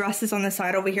dresses on the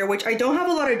side over here, which I don't have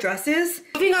a lot of dresses.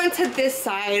 Moving on to this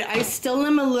side, I still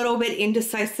am a little bit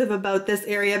indecisive about this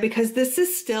area because this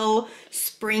is still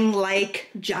spring-like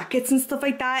jackets and stuff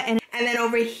like that. And then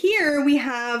over here we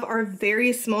have our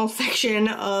very small section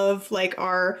of like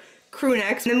our crew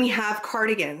necks, and then we have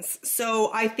cardigans.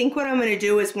 So I think what I'm gonna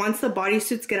do is once the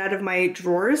bodysuits get out of my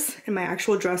drawers in my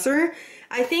actual dresser,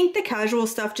 I think the casual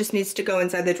stuff just needs to go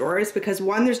inside the drawers because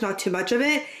one, there's not too much of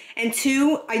it, and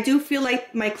two, I do feel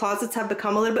like my closets have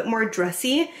become a little bit more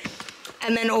dressy.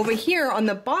 And then over here on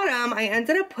the bottom, I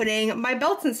ended up putting my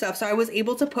belts and stuff, so I was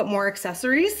able to put more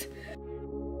accessories.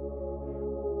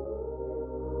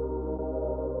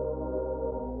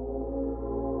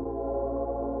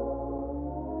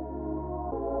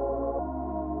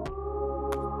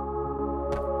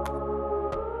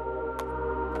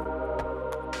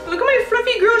 Look at my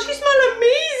fluffy girl, she smells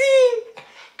amazing!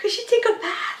 Cause she take a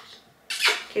bath.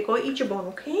 Okay, go eat your bone,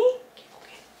 okay?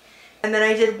 Okay. And then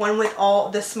I did one with all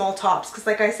the small tops, because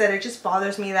like I said, it just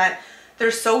bothers me that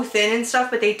they're so thin and stuff,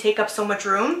 but they take up so much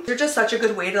room. They're just such a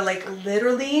good way to like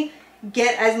literally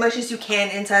get as much as you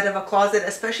can inside of a closet,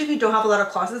 especially if you don't have a lot of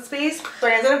closet space. So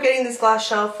I ended up getting this glass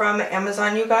shelf from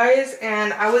Amazon, you guys,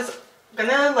 and I was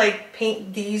gonna like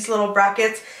paint these little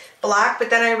brackets black, but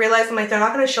then I realized I'm like, they're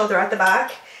not gonna show, they're at the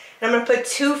back. And I'm gonna put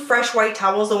 2 fresh white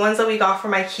towels, the ones that we got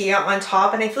from IKEA, on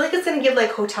top, and I feel like it's gonna give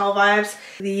like hotel vibes.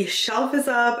 The shelf is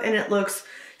up and it looks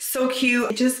so cute.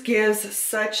 It just gives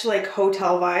such like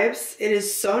hotel vibes. It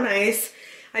is so nice.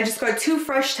 I just got 2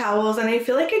 fresh towels and I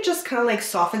feel like it just kind of like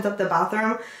softens up the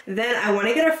bathroom. Then I want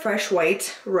to get a fresh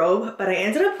white robe, but I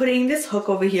ended up putting this hook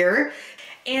over here.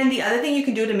 And the other thing you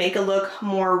can do to make it look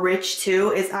more rich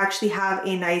too is actually have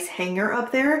a nice hanger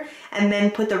up there and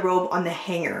then put the robe on the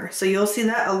hanger. So you'll see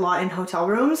that a lot in hotel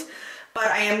rooms.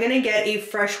 But I am gonna get a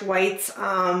fresh white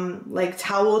like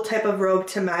towel type of robe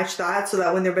to match that, so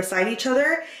that when they're beside each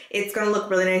other, it's gonna look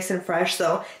really nice and fresh.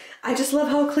 So I just love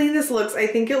how clean this looks. I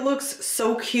think it looks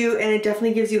so cute and it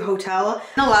definitely gives you hotel.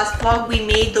 In the last vlog, we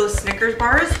made those Snickers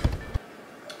bars.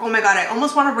 Oh my god, I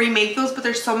almost want to remake those, but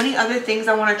there's so many other things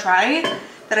I want to try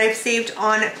that I've saved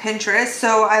on Pinterest.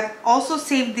 So I've also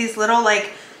saved these little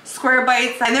like square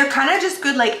bites, and they're kind of just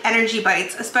good like energy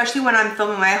bites, especially when I'm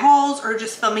filming my hauls or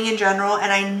just filming in general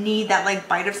and I need that like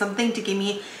bite of something to give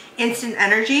me instant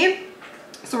energy.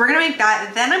 So we're gonna make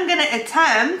that. Then I'm gonna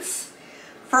attempt,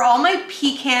 for all my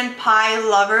pecan pie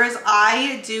lovers,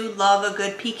 I do love a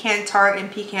good pecan tart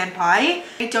and pecan pie.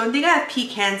 I don't think I have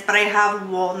pecans, but I have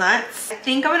walnuts. I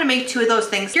think I'm gonna make 2 of those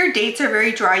things. Your dates are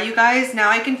very dry, you guys. Now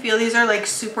I can feel these are like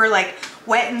super like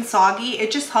wet and soggy.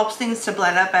 It just helps things to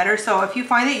blend up better. So if you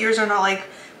find that yours are not like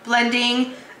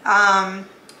blending,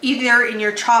 either in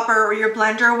your chopper or your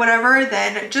blender or whatever,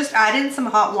 then just add in some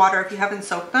hot water if you haven't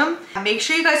soaked them. Make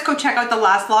sure you guys go check out the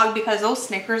last vlog because those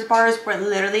Snickers bars were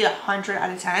literally 100 out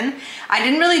of 10. I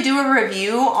didn't really do a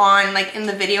review on like in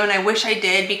the video, and I wish I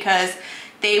did because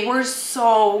they were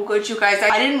so good, you guys.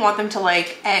 I didn't want them to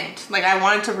like end. Like I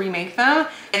wanted to remake them,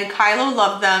 and Kylo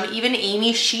loved them. Even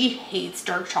Amy, she hates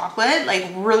dark chocolate, like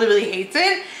really hates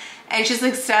it. And she's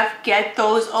like, Steph, get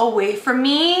those away from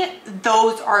me.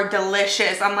 Those are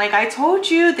delicious. I'm like, I told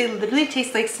you, they literally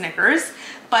taste like Snickers,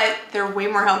 but they're way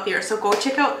more healthier. So go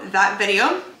check out that video.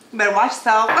 You better watch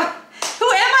yourself. Who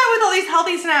am I with all these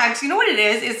healthy snacks? You know what it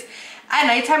is at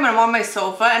nighttime when I'm on my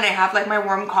sofa and I have like my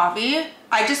warm coffee,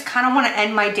 I just kind of want to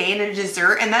end my day in a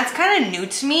dessert, and that's kind of new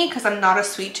to me because I'm not a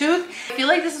sweet tooth. I feel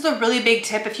like this is a really big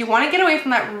tip. If you want to get away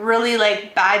from that really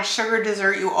like bad sugar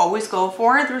dessert you always go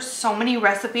for, there's so many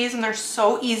recipes and they're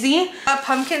so easy. I got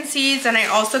pumpkin seeds and I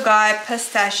also got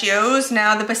pistachios.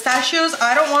 Now the pistachios,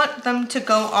 I don't want them to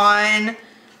go on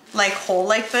like whole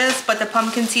like this, but the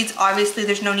pumpkin seeds, obviously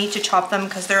there's no need to chop them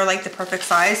because they're like the perfect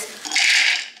size.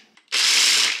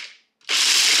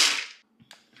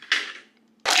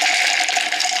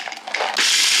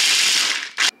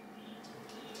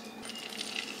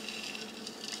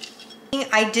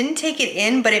 I didn't take it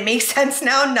in, but it makes sense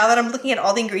now that I'm looking at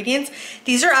all the ingredients.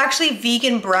 These are actually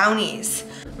vegan brownies.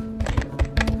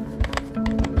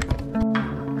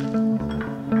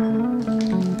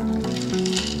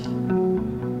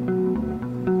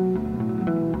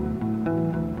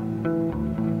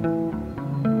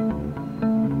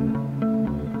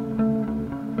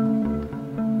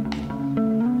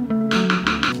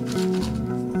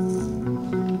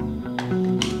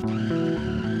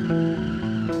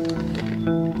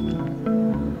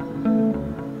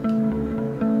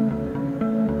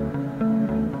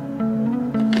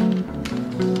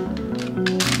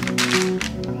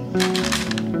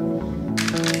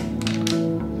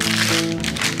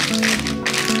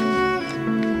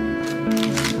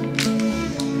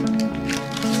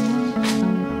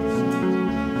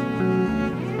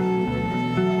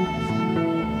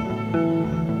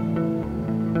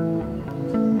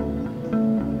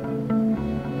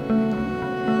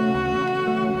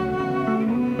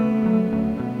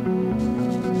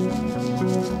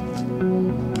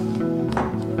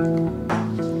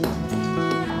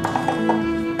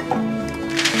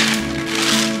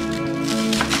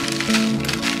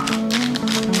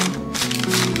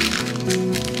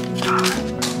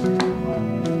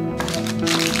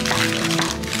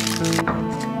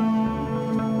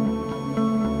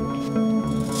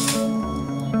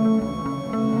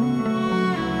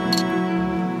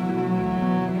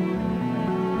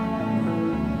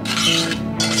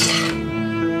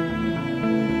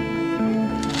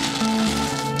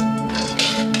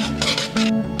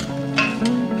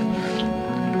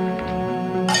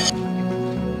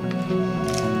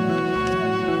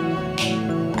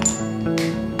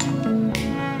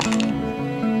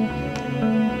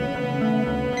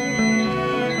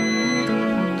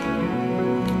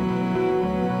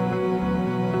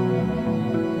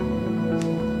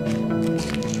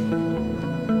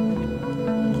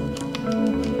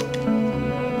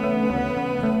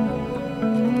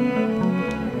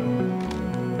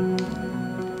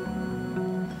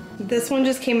 This one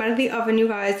just came out of the oven, you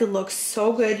guys. It looks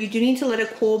so good. You do need to let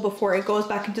it cool before it goes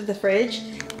back into the fridge.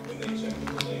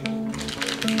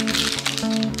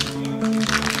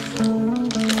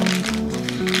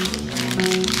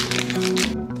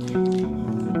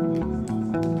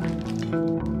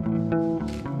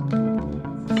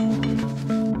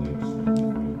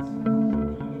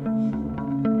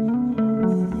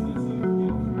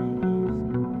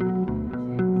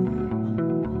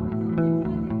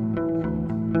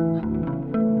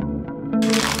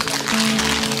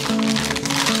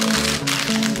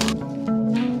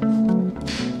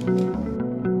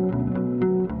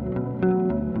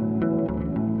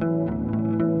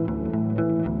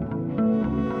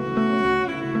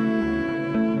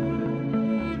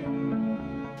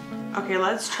 Okay,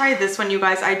 let's try this one, you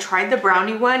guys. I tried the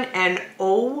brownie one and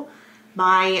oh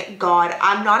my god,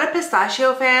 I'm not a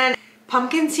pistachio fan.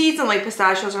 Pumpkin seeds and like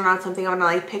pistachios are not something I'm gonna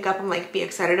like pick up and like be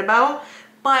excited about,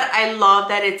 but I love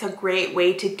that it's a great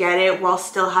way to get it while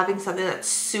still having something that's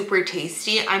super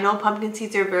tasty. I know pumpkin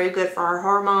seeds are very good for our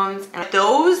hormones, and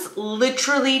those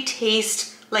literally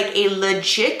taste like a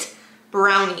legit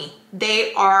brownie.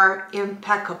 They are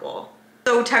impeccable.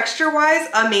 So texture wise,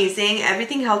 amazing.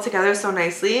 Everything held together so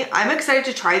nicely. I'm excited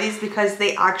to try these because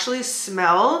they actually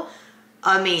smell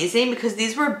amazing, because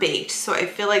these were baked, so I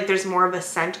feel like there's more of a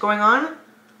scent going on.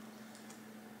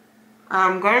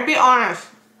 I'm gonna be honest,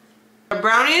 the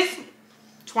brownies,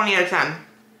 20 out of 10.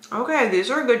 Okay, these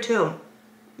are good too.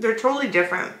 They're totally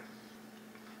different.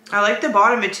 I like the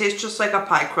bottom. It tastes just like a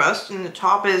pie crust, and the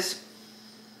top is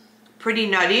pretty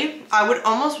nutty. I would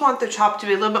almost want the top to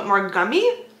be a little bit more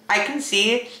gummy. I can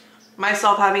see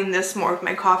myself having this more with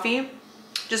my coffee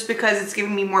just because it's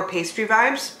giving me more pastry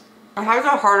vibes. It has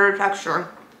a harder texture.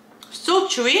 Still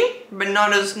chewy, but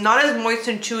not as moist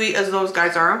and chewy as those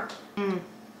guys are.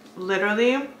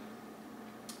 Literally.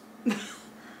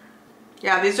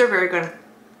 Yeah, these are very good.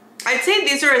 I'd say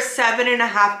these are a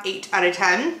 7.5, 8 out of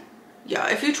 10. Yeah,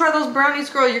 if you try those brownies,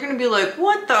 girl, you're gonna be like,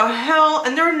 what the hell?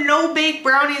 And there are no baked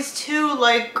brownies too,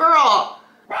 like, girl.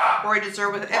 Or I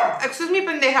deserve it. Excuse me,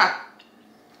 pendeja.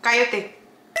 Cállate.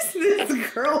 What is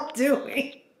this girl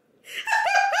doing?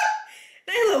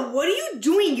 Nyla, what are you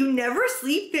doing? You never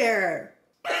sleep there.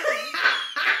 And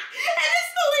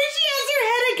it's the way she has her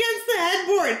head against the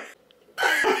headboard.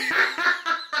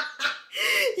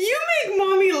 You make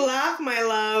mommy laugh, my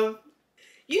love.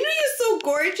 You know you're so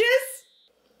gorgeous.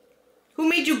 Who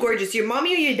made you gorgeous? Your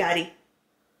mommy or your daddy?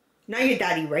 Not your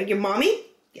daddy, right? Your mommy?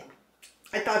 Yeah,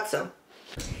 I thought so.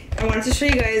 I wanted to show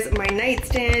you guys my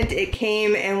nightstand. It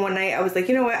came, and one night I was like,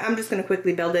 you know what, I'm just gonna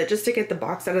quickly build it just to get the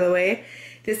box out of the way.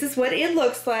 This is what it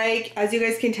looks like. As you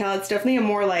guys can tell, it's definitely a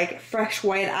more like fresh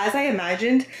white as I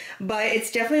imagined, but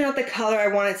it's definitely not the color I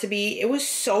want it to be. It was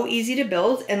so easy to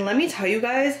build, and let me tell you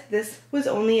guys, this was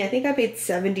only, I think I paid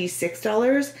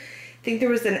 $76. I think there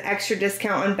was an extra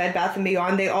discount on Bed Bath &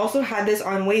 Beyond. They also had this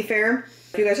on Wayfair.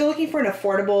 If you guys are looking for an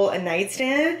affordable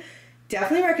nightstand,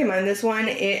 definitely recommend this one.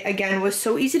 It, again, was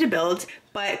so easy to build,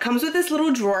 but it comes with this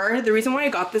little drawer. The reason why I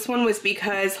got this one was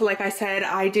because, like I said,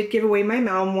 I did give away my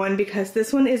Malm one because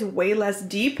this one is way less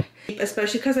deep,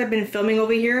 especially because I've been filming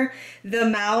over here. The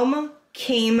Malm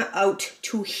came out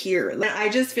to here. And I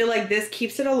just feel like this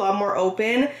keeps it a lot more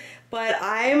open, but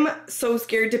I'm so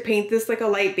scared to paint this like a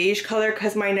light beige color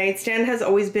because my nightstand has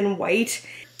always been white.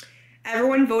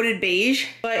 Everyone voted beige,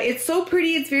 but it's so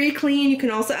pretty. It's very clean. You can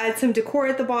also add some decor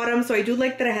at the bottom, so I do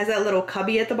like that it has that little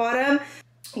cubby at the bottom.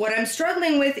 What I'm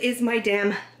struggling with is my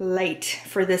damn light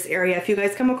for this area. If you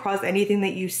guys come across anything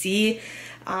that you see,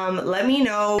 let me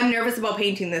know. I'm nervous about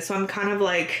painting this, so I'm kind of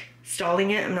like stalling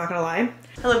it, I'm not gonna lie.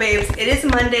 Hello babes, it is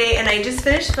Monday and I just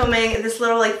finished filming this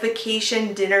little like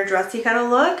vacation dinner dressy kind of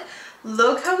look.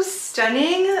 Look how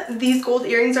stunning these gold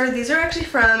earrings are. These are actually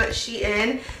from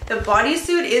SHEIN. The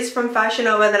bodysuit is from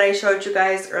FashionNova that I showed you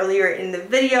guys earlier in the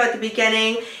video at the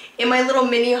beginning. In my little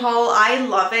mini haul, I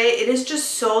love it. It is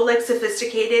just so like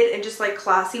sophisticated and just like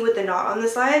classy with the knot on the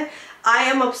side. I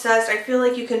am obsessed. I feel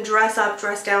like you can dress up,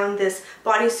 dress down this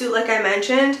bodysuit like I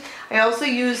mentioned. I also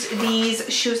use these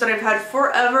shoes that I've had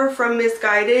forever from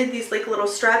Missguided, these like little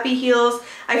strappy heels.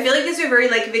 I feel like these are very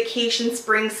like vacation,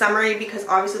 spring, summery because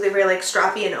obviously they're very like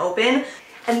strappy and open.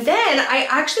 And then I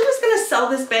actually was gonna sell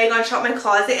this bag on Shop My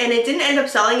Closet and it didn't end up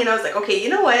selling, and I was like, okay, you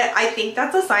know what? I think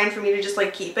that's a sign for me to just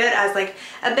like keep it as like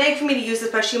a bag for me to use,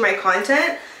 especially in my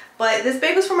content. But this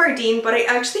bag was from Ardeen, but I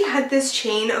actually had this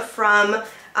chain from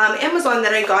Amazon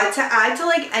that I got to add to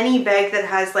like any bag that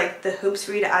has like the hoops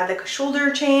for you to add like a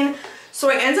shoulder chain. So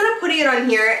I ended up putting it on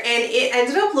here and it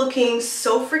ended up looking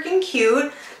so freaking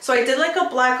cute. So I did like a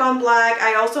black on black.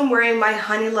 I also am wearing my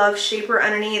Honey Love shapewear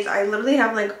underneath. I literally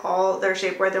have like all their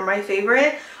shapewear. They're my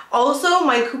favorite. Also,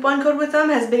 my coupon code with them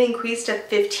has been increased to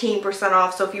 15%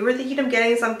 off. So if you were thinking of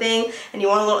getting something and you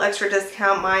want a little extra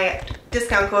discount, my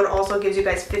discount code also gives you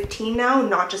guys 15 now,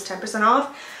 not just 10%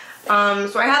 off.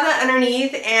 So I have that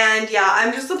underneath, and yeah,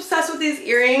 I'm just obsessed with these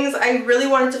earrings. I really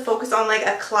wanted to focus on like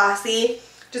a classy,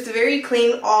 just a very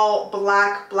clean all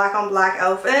black on black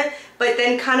outfit, but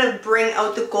then kind of bring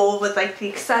out the gold with like the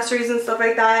accessories and stuff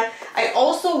like that. I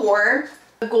also wore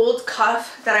a gold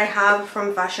cuff that I have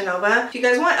from FashionNova. If you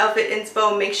guys want outfit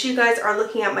inspo, make sure you guys are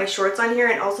looking at my shorts on here,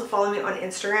 and also follow me on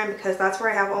Instagram because that's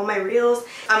where I have all my reels.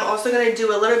 I'm also going to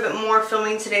do a little bit more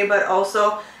filming today, but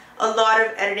also a lot of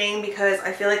editing because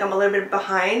I feel like I'm a little bit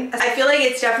behind. I feel like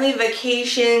it's definitely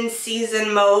vacation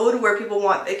season mode where people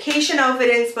want vacation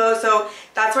outfit inspo, so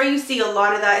that's why you see a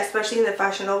lot of that, especially in the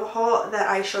FashionNova haul that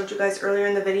I showed you guys earlier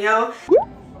in the video.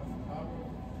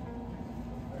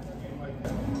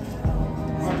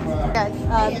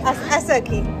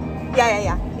 Asaki.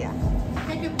 Yeah.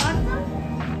 Can you partner?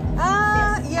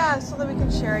 Yeah, so that we can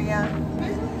share, yeah.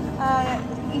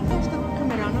 Ito está com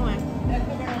câmera, não é?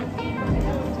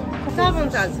 Fica à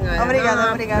vontade, senhora.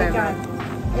 Obrigada.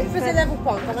 Depois você leva o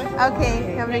pão, tá bem?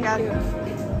 Ok, obrigada.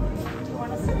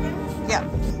 Yeah.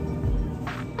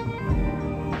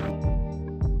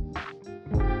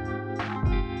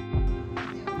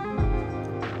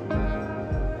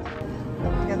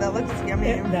 Yeah, that looks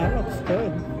yummy. That looks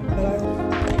good.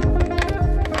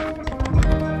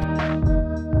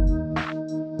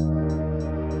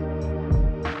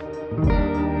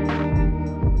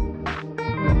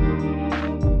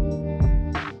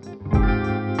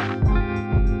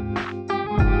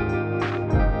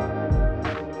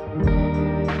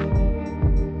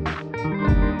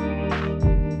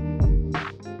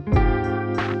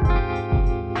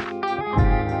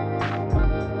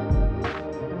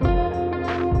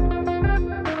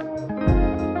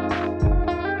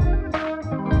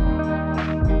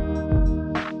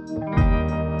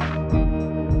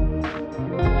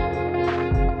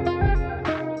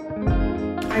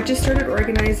 I just started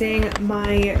organizing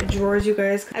my drawers, you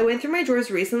guys. I went through my drawers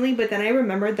recently, but then I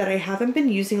remembered that I haven't been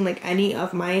using like any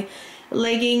of my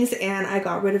leggings, and I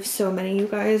got rid of so many, you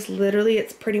guys. Literally,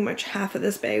 it's pretty much half of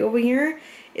this bag over here.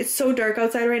 It's so dark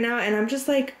outside right now, and I'm just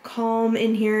like calm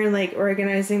in here and like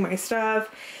organizing my stuff.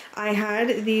 I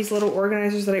had these little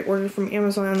organizers that I ordered from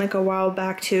Amazon like a while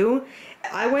back too.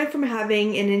 I went from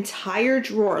having an entire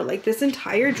drawer, like this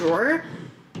entire drawer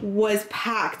was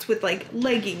packed with like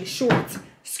leggings, shorts,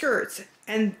 skirts,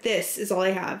 and this is all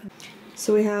I have.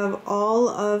 So we have all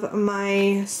of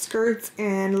my skirts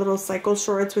and little cycle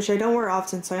shorts, which I don't wear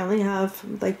often, so I only have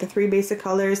like the three basic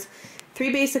colors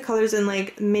and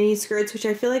like mini skirts, which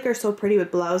I feel like are so pretty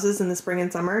with blouses in the spring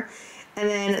and summer. And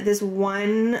then this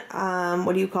one,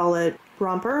 what do you call it,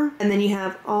 romper. And then you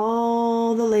have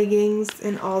all the leggings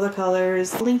in all the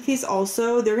colors. I'll link these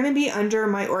also. They're gonna be under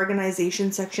my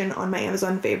organization section on my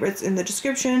Amazon favorites in the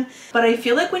description. But I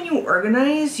feel like when you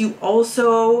organize, you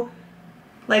also,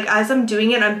 like as I'm doing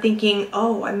it, I'm thinking,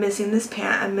 oh, I'm missing this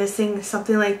pant, I'm missing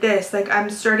something like this. Like I'm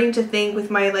starting to think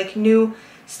with my like new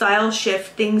style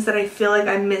shift, things that I feel like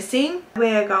I'm missing. The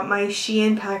way I got my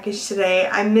SHEIN package today,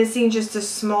 I'm missing just a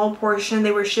small portion.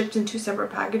 They were shipped in 2 separate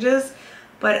packages,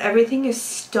 but everything is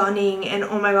stunning, and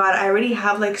oh my god, I already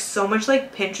have like so much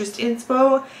like Pinterest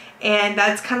inspo, and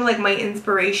that's kind of like my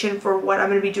inspiration for what I'm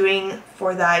gonna be doing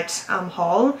for that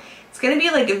haul. It's gonna be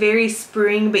like a very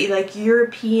spring but like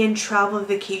European travel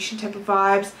vacation type of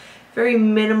vibes, very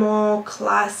minimal,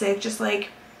 classic, just like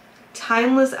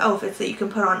timeless outfits that you can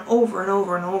put on over and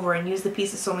over and over and use the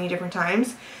pieces so many different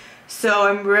times. So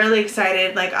I'm really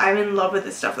excited. Like I'm in love with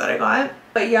the stuff that I got.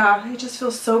 But yeah, it just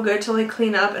feels so good to like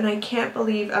clean up, and I can't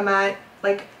believe I'm at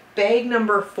like bag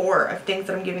number 4 of things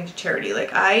that I'm giving to charity.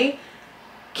 Like I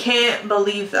can't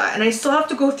believe that. And I still have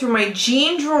to go through my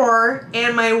jean drawer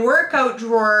and my workout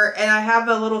drawer, and I have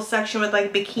a little section with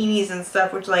like bikinis and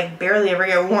stuff which like barely ever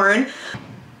get worn.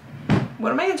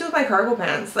 What am I gonna do with my cargo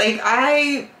pants? Like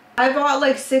I bought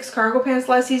like 6 cargo pants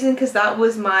last season because that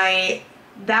was my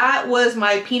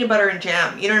peanut butter and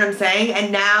jam, you know what I'm saying?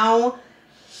 And now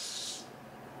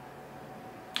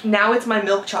it's my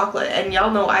milk chocolate, and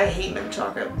y'all know I hate milk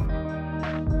chocolate.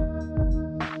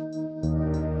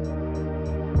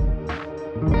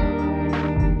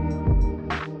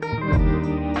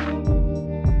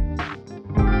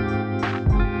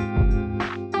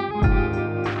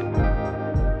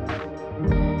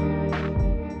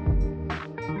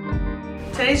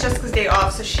 Today's Jessica's day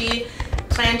off, so she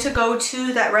plan to go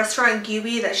to that restaurant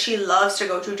Gyubi that she loves to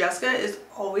go to. Jessica is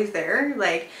always there.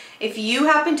 Like, if you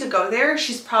happen to go there,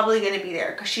 she's probably going to be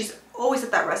there because she's always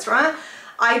at that restaurant.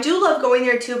 I do love going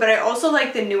there too, but I also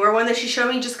like the newer one that she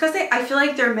showed me just because I feel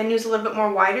like their menu is a little bit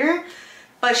more wider.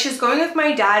 But she's going with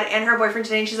my dad and her boyfriend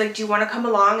today, and she's like, do you want to come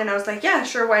along? And I was like, yeah,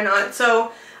 sure, why not?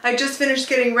 So I just finished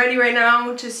getting ready right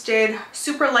now. Just did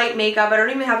super light makeup. I don't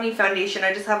even have any foundation.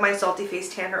 I just have my Salty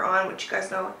Face Tanner on, which you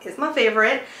guys know is my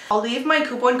favorite. I'll leave my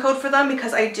coupon code for them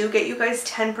because I do get you guys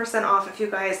 10% off if you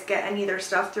guys get any of their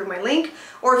stuff through my link,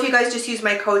 or if you guys just use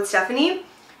my code Stephanie.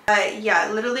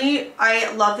 Yeah, literally,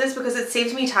 I love this because it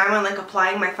saves me time on like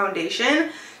applying my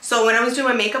foundation. So when I was doing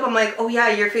my makeup, I'm like, oh yeah,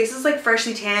 your face is like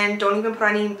freshly tanned. Don't even put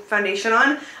any foundation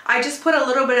on. I just put a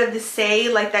little bit of the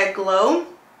Say, like that glow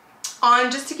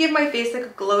on, just to give my face like a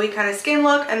glowy kind of skin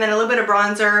look, and then a little bit of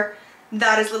bronzer.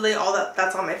 That is literally all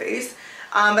that's on my face.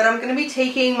 But I'm going to be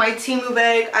taking my Temu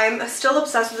bag. I'm still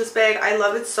obsessed with this bag. I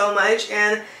love it so much,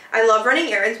 and I love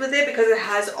running errands with it because it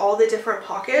has all the different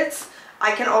pockets.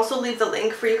 I can also leave the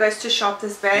link for you guys to shop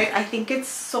this bag. I think it's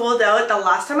sold out the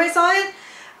last time I saw it.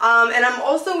 And I'm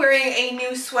also wearing a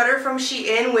new sweater from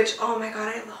SHEIN, which, oh my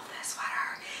god, I love this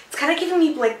sweater. It's kind of giving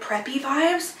me like preppy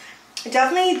vibes.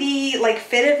 Definitely the like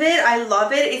fit of it, I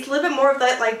love it. It's a little bit more of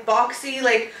that like boxy,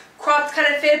 like cropped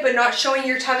kind of fit, but not showing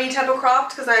your tummy type of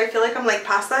cropped, because I feel like I'm like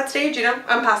past that stage, you know?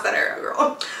 I'm past that era,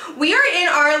 girl. We are in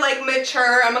our like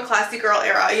mature, I'm a classy girl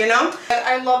era, you know? But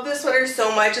I love this sweater so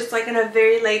much. It's like in a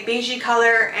very like beigey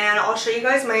color, and I'll show you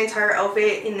guys my entire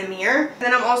outfit in the mirror. And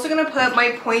then I'm also gonna put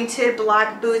my pointed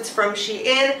black boots from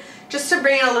SHEIN, just to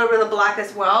bring in a little bit of black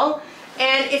as well.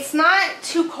 And it's not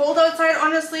too cold outside,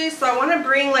 honestly, so I want to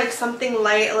bring like something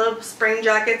light, a little spring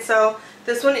jacket. So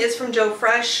this one is from Joe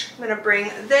Fresh. I'm gonna bring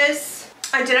this.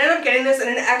 I did end up getting this in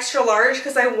an extra large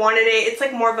because I wanted it. It's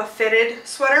like more of a fitted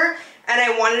sweater, and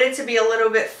I wanted it to be a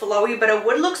little bit flowy, but it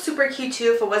would look super cute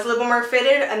too if it was a little more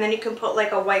fitted, and then you can put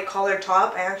like a white collar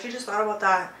top. I actually just thought about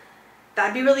that.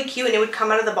 That'd be really cute, and it would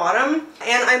come out of the bottom.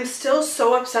 And I'm still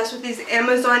so obsessed with these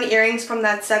Amazon earrings from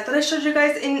that set that I showed you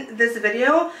guys in this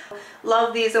video.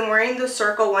 Love these. I'm wearing the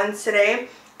circle ones today.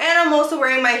 And I'm also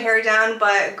wearing my hair down,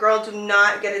 but girl, do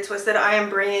not get it twisted. I am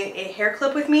bringing a hair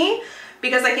clip with me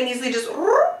because I can easily just,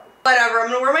 whatever.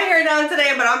 I'm gonna wear my hair down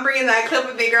today, but I'm bringing that clip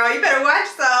with me, girl. You better watch.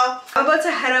 So I'm about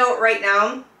to head out right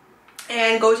now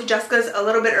and go to Jessica's a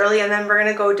little bit early, and then we're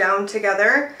gonna go down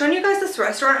together. I've shown you guys this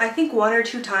restaurant, I think 1 or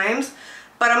 2 times,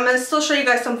 but I'm gonna still show you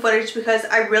guys some footage because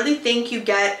I really think you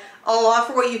get a lot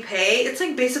for what you pay. It's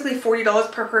like basically $40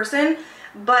 per person,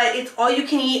 but it's all you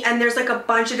can eat, and there's like a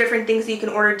bunch of different things that you can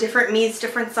order, different meats,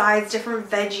 different sides, different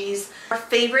veggies. Our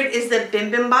favorite is the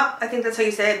bibimbap. I think that's how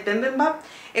you say it, bibimbap.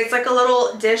 It's like a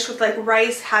little dish with like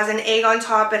rice, has an egg on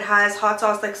top, it has hot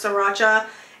sauce like sriracha,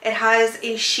 it has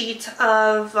a sheet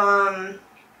of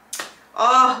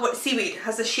seaweed. It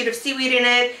has a sheet of seaweed in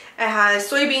it. It has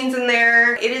soybeans in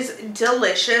there. It is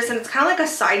delicious, and it's kind of like a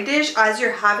side dish as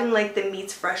you're having like the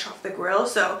meats fresh off the grill.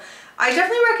 So I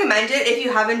definitely recommend it if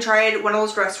you haven't tried one of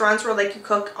those restaurants where like you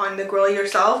cook on the grill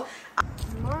yourself.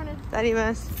 Good morning. Daddy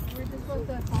Miss. We're just supposed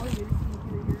to call you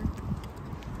here.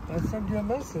 I sent you a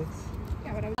message.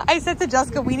 Yeah, but I said to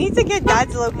Jessica, we need to get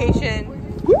Dad's location.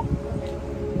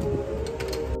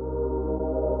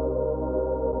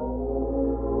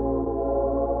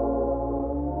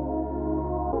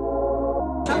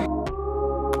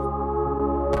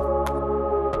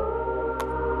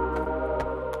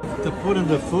 To put in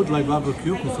the food like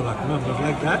barbecue,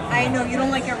 like that. I know, you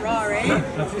don't like it raw, right?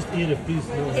 At least eat a piece.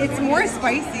 No. It's more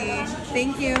spicy.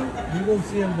 Thank you. You won't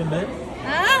see on the menu.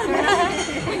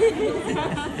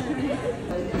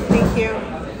 Thank you.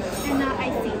 and not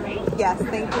icy, right? Yes,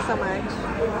 thank you so much.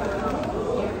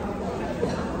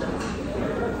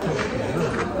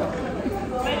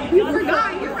 You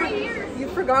forgot, you're right here. You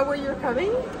forgot where you're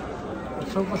coming?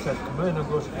 Co poszedł? Będę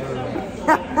go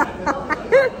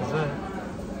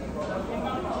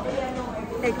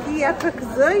IKEA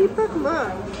pakzı i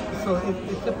pakma. So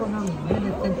it's a problem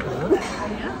really thinking, huh?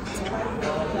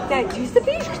 Dad, use the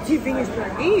beige tubing is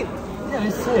great. Yeah, I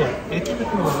see it. It's pretty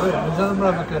good. I don't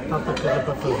remember that tanto que era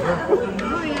para fazer.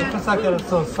 Eu pensava que era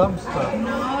só some stuff.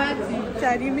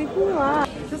 Dad, you make me laugh.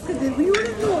 Jessica, did we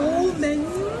order the whole menu?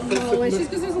 No, it's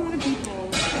just because there's a lot of people.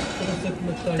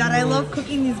 Dad, I love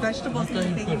cooking these vegetables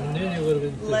and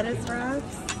things. Lettuce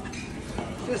wraps.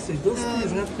 Jesse, those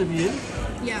things have to be in?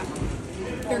 Yeah.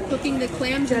 They're cooking the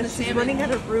clams and the She's salmon. running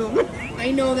out of room.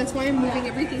 I know, that's why I'm moving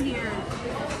everything here.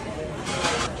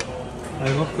 I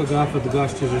hope the guy for the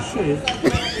gosh is a shit.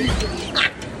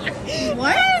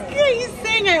 What are you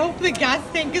saying? I hope the gas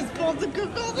tank is full to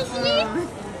cook all this meat.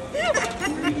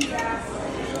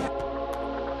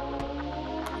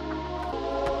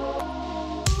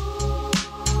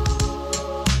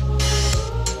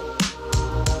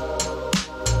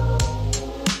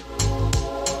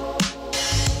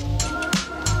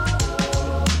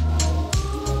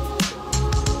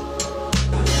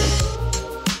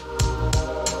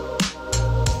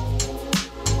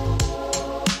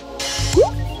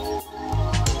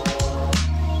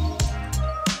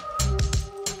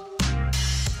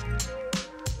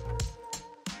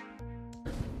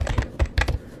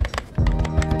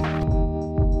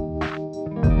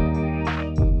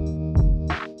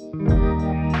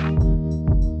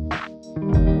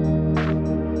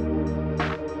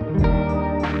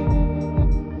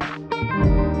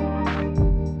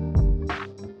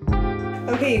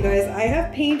 Okay, you guys, I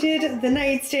have painted the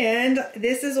nightstand.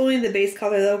 This is only the base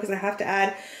color though, because I have to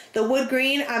add the wood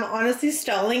grain. I'm honestly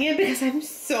stalling it because I'm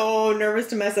so nervous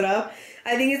to mess it up.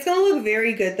 I think it's gonna look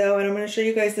very good though, and I'm gonna show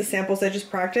you guys the samples I just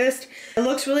practiced. It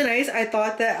looks really nice. I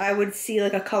thought that I would see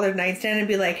like a colored nightstand and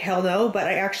be like, hell no, but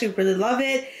I actually really love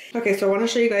it. Okay, so I wanna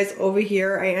show you guys over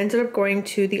here. I ended up going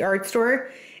to the art store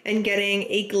and getting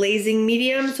a glazing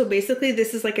medium. So basically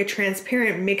this is like a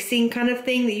transparent mixing kind of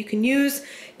thing that you can use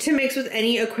to mix with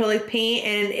any acrylic paint,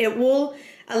 and it will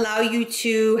allow you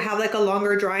to have like a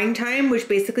longer drying time, which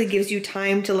basically gives you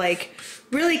time to like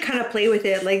really kind of play with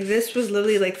it. Like this was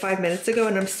literally like 5 minutes ago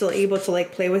and I'm still able to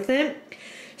like play with it.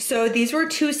 So these were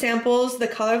 2 samples. The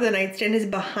color of the nightstand is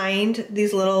behind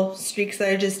these little streaks that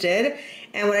I just did.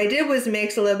 And what I did was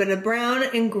mix a little bit of brown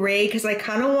and gray because I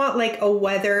kind of want like a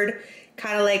weathered,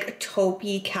 kind of like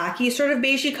taupey khaki sort of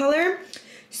beigey color.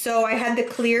 So I had the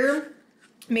clear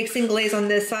mixing glaze on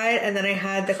this side, and then I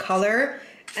had the color,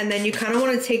 and then you kind of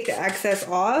want to take the excess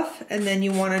off, and then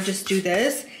you want to just do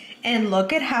this, and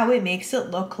look at how it makes it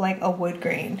look like a wood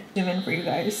grain. Zoom in for you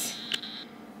guys.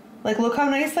 Like, look how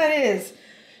nice that is.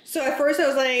 So at first I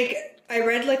was like, I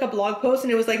read like a blog post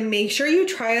and it was like, make sure you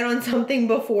try it on something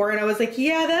before. And I was like,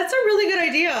 yeah, that's a really good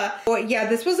idea. But yeah,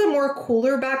 this was a more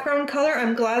cooler background color.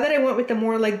 I'm glad that I went with the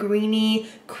more like greeny,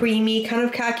 creamy kind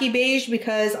of khaki beige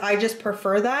because I just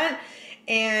prefer that.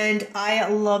 And I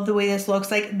love the way this looks.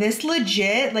 Like this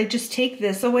legit, like just take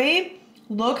this away.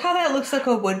 Look how that looks like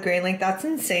a wood grain. Like that's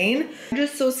insane. I'm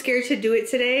just so scared to do it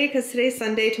today because today's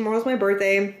Sunday, tomorrow's my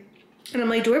birthday. And I'm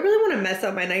like, do I really want to mess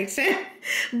up my nightstand?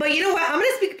 But you know what? I'm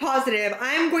going to speak positive.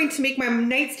 I'm going to make my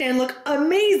nightstand look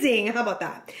amazing. How about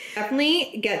that?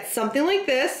 Definitely get something like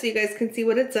this so you guys can see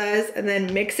what it says, and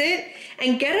then mix it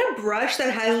and get a brush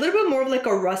that has a little bit more of like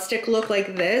a rustic look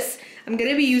like this. I'm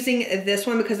going to be using this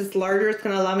one because it's larger. It's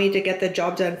going to allow me to get the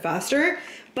job done faster.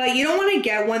 But you don't want to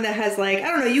get one that has like, I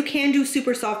don't know, you can do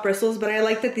super soft bristles, but I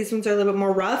like that these ones are a little bit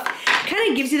more rough. It kind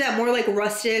of gives you that more like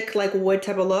rustic, like wood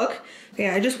type of look. Okay,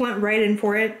 I just went right in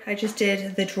for it. I just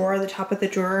did the drawer, the top of the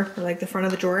drawer, or like the front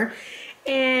of the drawer.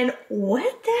 And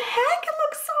what the heck? It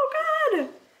looks so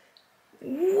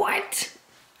good. What?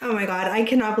 Oh my God, I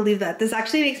cannot believe that. This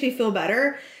actually makes me feel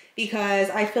better because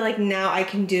I feel like now I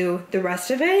can do the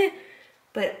rest of it.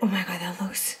 But oh my God, that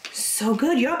looks so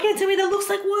good. Y'all can't tell me that looks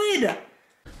like wood.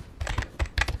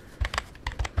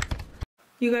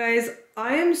 You guys,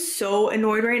 I am so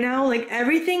annoyed right now. Like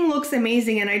everything looks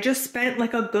amazing and I just spent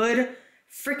like a good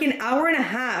freaking hour and a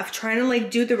half trying to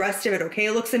like do the rest of it, okay?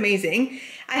 It looks amazing.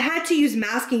 I had to use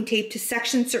masking tape to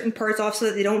section certain parts off so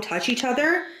that they don't touch each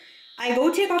other. I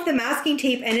go take off the masking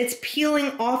tape and it's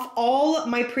peeling off all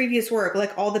my previous work,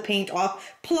 like all the paint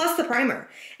off, plus the primer.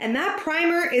 And that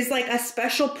primer is like a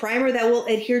special primer that will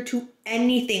adhere to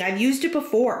anything. I've used it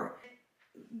before.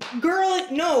 Girl,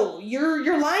 no,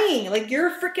 you're lying. Like you're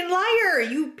a freaking liar.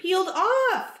 You peeled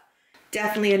off.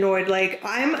 Definitely annoyed. Like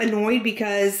I'm annoyed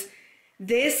because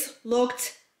this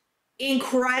looked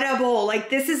incredible. Like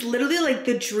this is literally like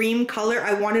the dream color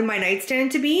I wanted my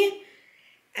nightstand to be.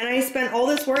 And I spent all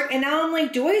this work and now I'm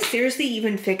like, do I seriously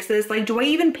even fix this? Like, do I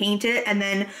even paint it and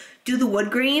then do the wood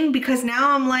grain? Because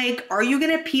now I'm like, are you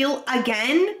gonna peel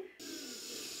again?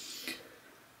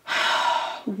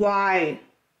 Why?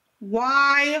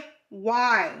 Why?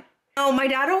 Oh, my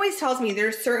dad always tells me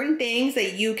there's certain things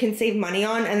that you can save money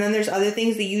on and then there's other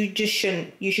things that you just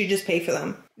shouldn't. You should just pay for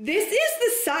them. This is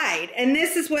the side and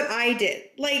this is what I did.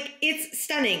 Like, it's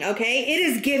stunning, okay? It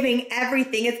is giving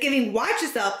everything. It's giving watch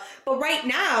yourself. But right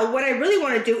now, what I really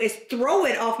want to do is throw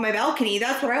it off my balcony.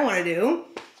 That's what I want to do.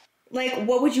 Like,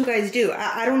 what would you guys do?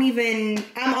 I don't even,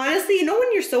 I'm honestly, you know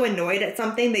when you're so annoyed at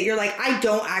something that you're like, I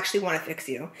don't actually want to fix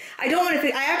you. I don't want to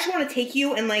fix, I actually want to take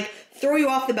you and like throw you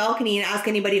off the balcony and ask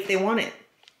anybody if they want it.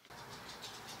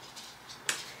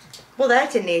 Well,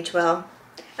 that didn't age well.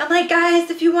 I'm like,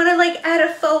 guys, if you want to like add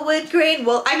a faux wood grain,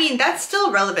 well, I mean, that's still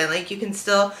relevant. Like you can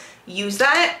still use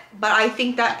that, but I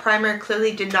think that primer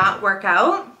clearly did not work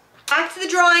out. Back to the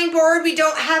drawing board. We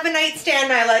don't have a nightstand,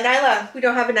 Nyla. Nyla, we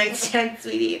don't have a nightstand,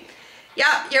 sweetie.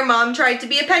 Yeah, your mom tried to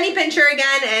be a penny pincher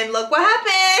again, and look what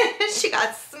happened. She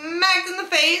got smacked in the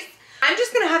face. I'm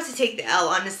just gonna have to take the L,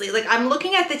 honestly. Like, I'm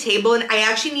looking at the table, and I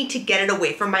actually need to get it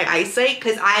away from my eyesight,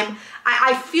 because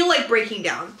I feel like breaking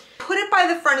down. Put it by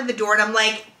the front of the door, and I'm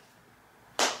like,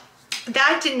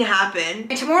 that didn't happen.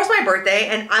 And tomorrow's my birthday,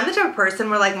 and I'm the type of person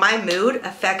where, like, my mood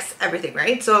affects everything,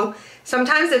 right? So,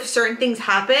 sometimes if certain things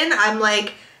happen, I'm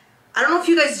like, I don't know if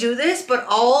you guys do this, but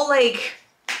I'll, like...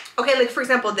 Okay, like for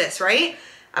example, this, right?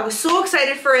 I was so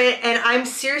excited for it and I'm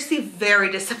seriously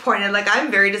very disappointed. Like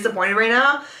I'm very disappointed right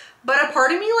now. But a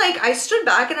part of me, like I stood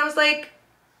back and I was like,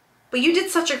 but you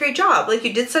did such a great job. Like,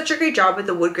 you did such a great job with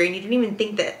the wood grain. You didn't even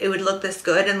think that it would look this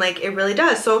good, and like, it really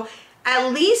does. So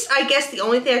at least, I guess the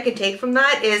only thing I can take from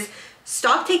that is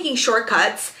stop taking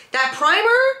shortcuts. That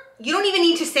primer, you don't even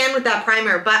need to sand with that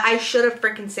primer, but I should have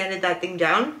freaking sanded that thing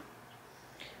down.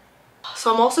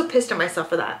 So I'm also pissed at myself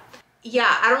for that.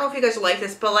 Yeah, I don't know if you guys are like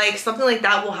this, but like something like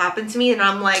that will happen to me and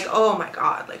I'm like, oh my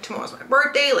god, like tomorrow's my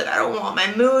birthday, like I don't want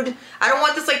my mood. I don't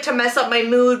want this like to mess up my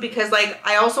mood, because like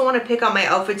I also want to pick out my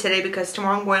outfit today, because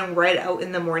tomorrow I'm going right out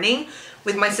in the morning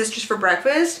with my sisters for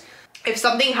breakfast. If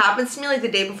something happens to me like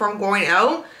the day before I'm going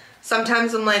out,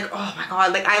 sometimes I'm like, oh my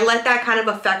god, like I let that kind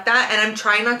of affect that, and I'm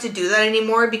trying not to do that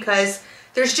anymore, because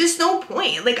there's just no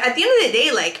point. Like at the end of the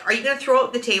day, like, are you gonna throw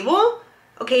out the table?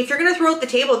 Okay, if you're gonna throw out the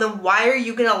table, then why are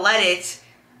you gonna let it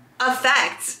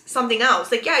affect something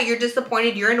else? Like, yeah, you're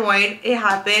disappointed, you're annoyed, it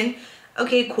happened.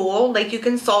 Okay, cool. Like, you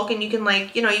can sulk and you can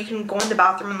like, you know, you can go in the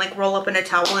bathroom and like roll up in a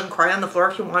towel and cry on the floor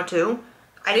if you want to.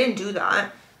 I didn't do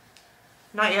that.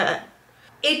 Not yet.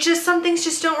 It just, some things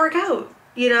just don't work out,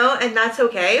 you know, and that's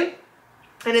okay.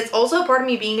 And it's also a part of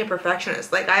me being a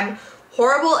perfectionist. Like, I'm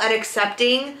horrible at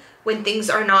accepting when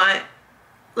things are not,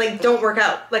 like, don't work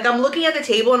out. Like, I'm looking at the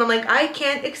table and I'm like, I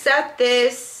can't accept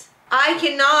this. I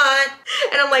cannot.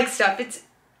 And I'm like, stop, it's,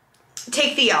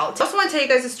 take the L. I also want to tell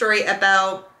you guys a story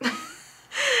about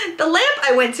the lamp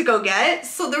I went to go get.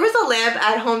 So there was a lamp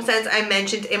at HomeSense I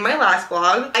mentioned in my last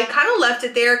vlog. I kind of left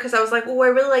it there because I was like, oh, I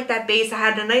really like that base. I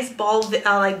had a nice ball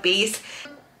like base.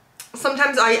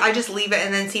 Sometimes I just leave it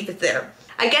and then see if it's there.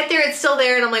 I get there, it's still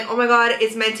there, and I'm like, oh my god,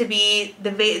 it's meant to be.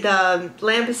 The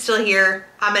lamp is still here.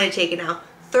 I'm gonna take it now.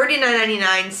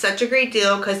 $39.99, such a great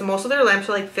deal, because most of their lamps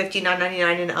are like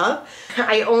 $59.99 and up.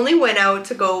 I only went out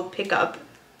to go pick up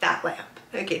that lamp.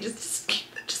 Okay, just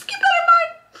keep that in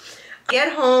mind. I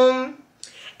get home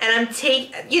and I'm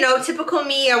you know, typical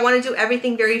me, I want to do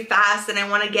everything very fast and I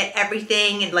want to get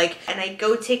everything, and like, and I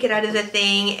go take it out of the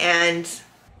thing and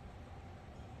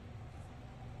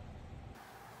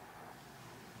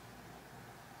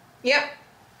yep.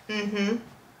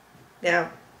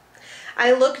 Yeah.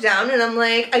 I look down and I'm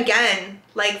like, again,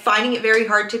 like finding it very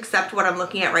hard to accept what I'm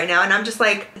looking at right now. And I'm just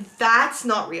like, that's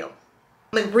not real.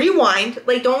 Like, rewind.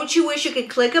 Like, don't you wish you could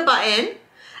click a button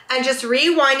and just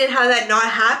rewind and have that not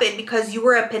happen because you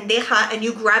were a pendeja and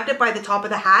you grabbed it by the top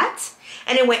of the hat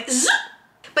and it went zzz.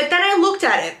 But then I looked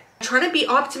at it. I'm trying to be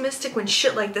optimistic when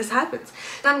shit like this happens.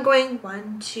 And I'm going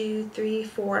 1, 2, 3,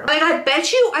 4. Like, I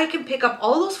bet you I can pick up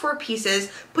all those 4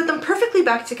 pieces, put them perfectly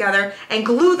back together, and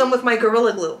glue them with my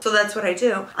Gorilla Glue. So that's what I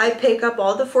do. I pick up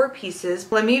all the 4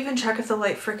 pieces. Let me even check if the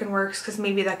light freaking works, because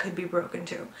maybe that could be broken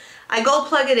too. I go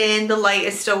plug it in, the light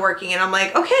is still working, and I'm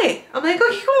like, okay. Okay,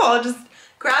 cool. I'll just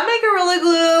grab my Gorilla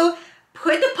Glue,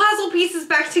 put the puzzle pieces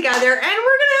back together, and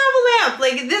we're gonna have a lamp.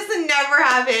 Like, this never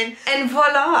happened. And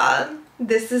voila.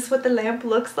 This is what the lamp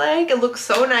looks like. It looks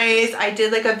so nice. I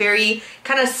did like a very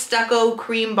kind of stucco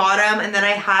cream bottom, and then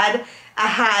I had a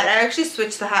hat. I actually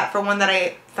switched the hat for one that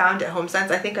I found at HomeSense.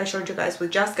 I think I showed you guys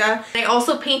with Jessica. I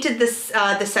also painted this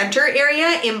the center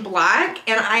area in black,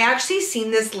 and I actually seen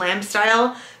this lamp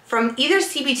style from either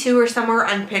CB2 or somewhere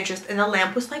on Pinterest, and the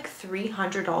lamp was like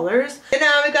 $300. And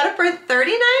now we got it for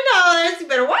 $39. You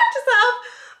better watch yourself.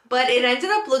 But it ended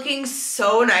up looking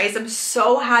so nice. I'm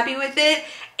so happy with it.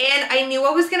 And I knew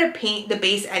I was gonna paint the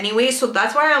base anyway, so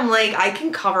that's why I'm like, I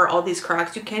can cover all these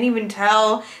cracks. You can't even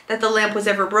tell that the lamp was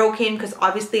ever broken, because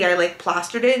obviously I like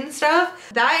plastered it and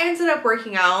stuff. That ended up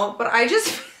working out, but I just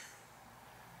feel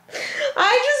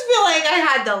like I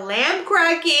had the lamp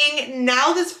cracking,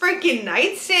 now this freaking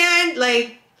nightstand,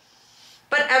 like,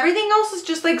 but everything else is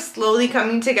just like slowly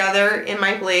coming together in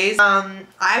my place. I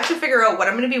have to figure out what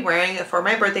I'm gonna be wearing for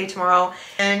my birthday tomorrow.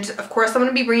 And of course I'm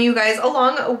gonna be bringing you guys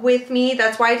along with me.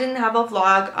 That's why I didn't have a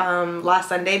vlog last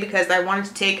Sunday, because I wanted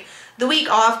to take the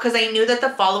week off, because I knew that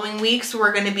the following weeks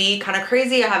were gonna be kind of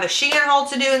crazy. I have a SHEIN haul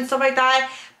to do and stuff like that,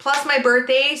 plus my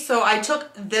birthday. So I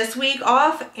took this week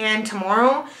off and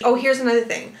tomorrow. Oh, here's another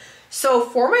thing. So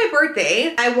for my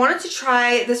birthday, I wanted to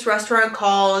try this restaurant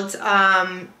called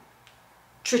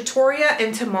Trattoria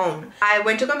in Timon. I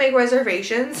went to go make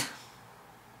reservations.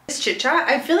 This chit chat,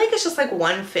 I feel like it's just like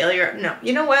one failure. No,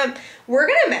 you know what? We're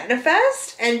gonna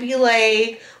manifest and be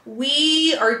like,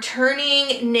 we are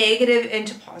turning negative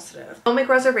into positive. I'll make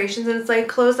reservations and it's like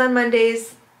closed on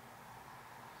Mondays.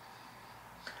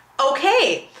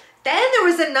 Okay. Then there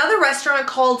was another restaurant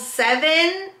called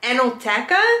Seven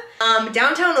Enoteca,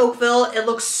 downtown Oakville. It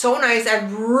looks so nice.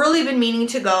 I've really been meaning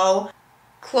to go.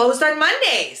 Closed on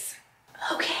Mondays.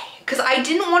 Okay, because I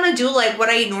didn't want to do like what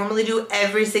I normally do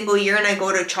every single year, and I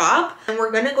go to Chop, and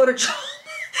we're gonna go to Chop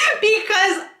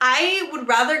because I would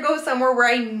rather go somewhere where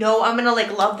I know I'm gonna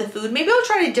like love the food. Maybe I'll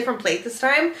try a different place this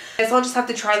time. I guess I'll just have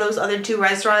to try those other two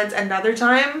restaurants another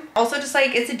time. Also, just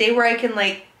like it's a day where I can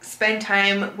like spend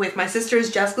time with my sisters.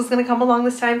 Jessica's gonna come along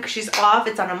this time because she's off.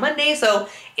 It's on a Monday, so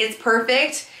it's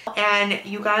perfect. And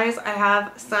you guys, I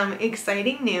have some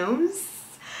exciting news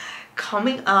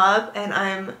coming up and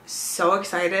I'm so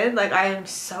excited. Like, I am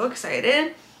so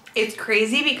excited. It's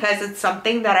crazy because it's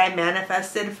something that I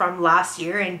manifested from last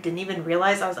year and didn't even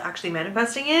realize I was actually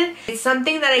manifesting it. It's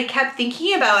something that I kept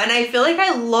thinking about and I feel like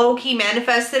I low-key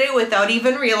manifested it without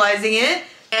even realizing it.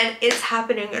 And it's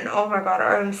happening and oh my god,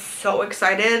 I'm so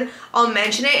excited. I'll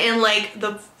mention it in like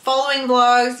the following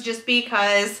vlogs just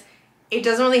because it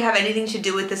doesn't really have anything to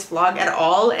do with this vlog at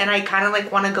all, and I kind of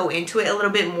like want to go into it a little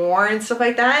bit more and stuff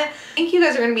like that. I think you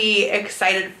guys are going to be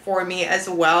excited for me as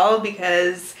well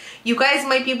because you guys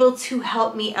might be able to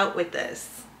help me out with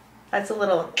this. That's a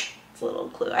little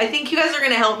clue. I think you guys are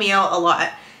going to help me out a lot.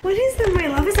 What is that, my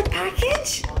love? Is a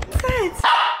package? What's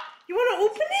that? You want to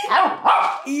open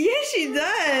it? Yeah, she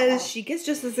does. She gets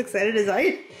just as excited as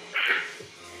I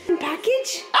do.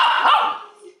 Package?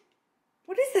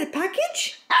 What is that,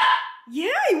 package? Yeah,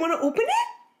 you want to open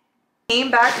it?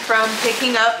 Came back from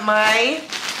picking up my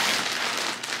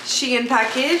SHEIN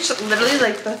package, literally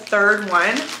like the third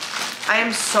one. I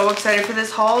am so excited for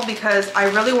this haul because I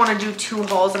really want to do two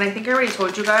hauls and I think I already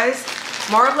told you guys.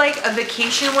 More of like a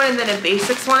vacation one and then a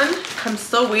basics one. I'm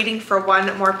still waiting for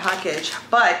one more package,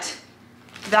 but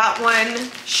that one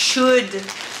should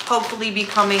hopefully be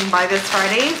coming by this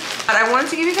Friday. But I wanted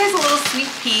to give you guys a little sneak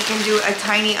peek and do a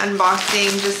tiny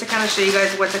unboxing just to kind of show you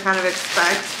guys what to kind of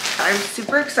expect. I'm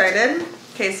super excited.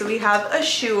 Okay, so we have a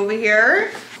shoe over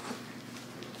here.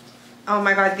 Oh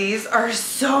my god, these are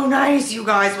so nice, you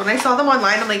guys. When I saw them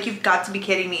online, I'm like, you've got to be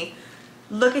kidding me.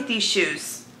 Look at these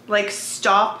shoes. Like,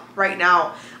 stop right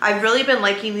now. I've really been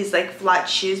liking these like flat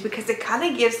shoes because it kind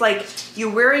of gives like,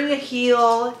 you're wearing a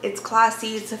heel, it's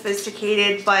classy, it's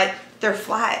sophisticated, but they're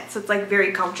flat, so it's like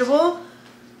very comfortable.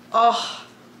 Oh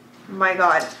my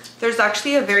god. There's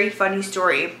actually a very funny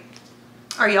story.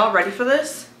 Are y'all ready for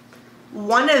this?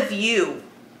 One of you,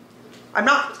 I'm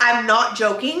not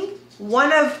joking,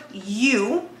 one of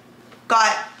you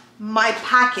got my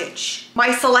package,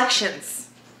 my selections.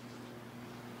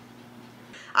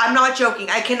 I'm not joking.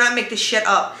 I cannot make this shit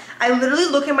up. I literally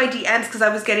look at my DMs because I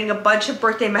was getting a bunch of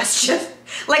birthday messages.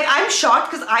 Like, I'm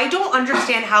shocked because I don't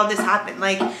understand how this happened.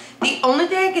 Like, the only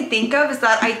thing I can think of is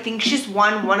that I think she's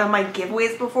won one of my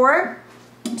giveaways before.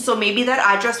 So maybe that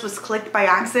address was clicked by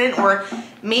accident, or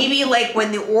maybe like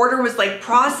when the order was like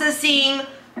processing.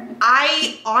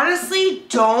 I honestly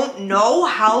don't know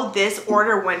how this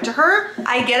order went to her.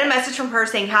 I get a message from her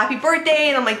saying happy birthday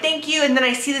and I'm like, thank you. And then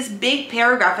I see this big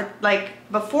paragraph like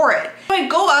before it. So I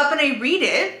go up and I read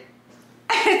it.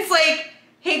 And it's like,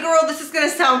 hey girl, this is gonna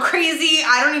sound crazy.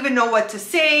 I don't even know what to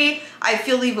say. I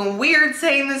feel even weird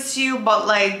saying this to you, but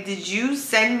like, did you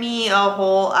send me a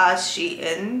whole ass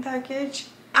SHEIN package?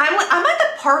 I'm at the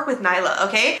park with Nyla,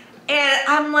 okay? And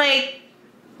I'm like,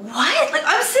 what? Like,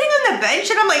 I'm sitting on the bench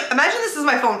and I'm like, imagine this is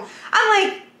my phone. I'm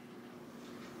like,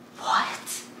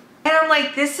 what? And I'm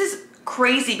like, this is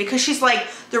crazy because she's like,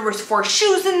 there was 4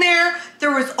 shoes in there.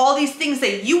 There was all these things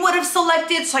that you would have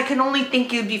selected. So I can only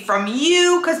think it would be from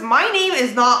you because my name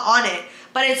is not on it.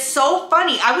 But it's so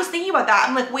funny. I was thinking about that.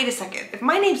 I'm like, wait a second. If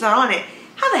my name's not on it,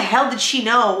 how the hell did she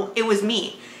know it was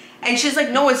me? And she's like,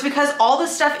 no, it's because all the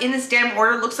stuff in this damn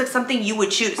order looks like something you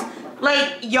would choose.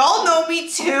 Like, y'all know me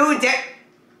too.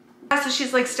 So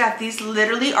she's like, Steph, these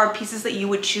literally are pieces that you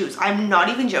would choose. I'm not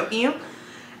even joking you.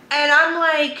 And I'm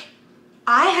like,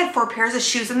 I had 4 pairs of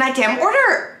shoes in that damn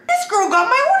order. This girl got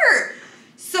my order.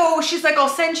 So she's like, I'll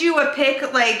send you a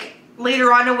pic like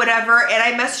later on or whatever. And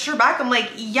I messaged her back. I'm like,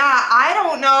 yeah, I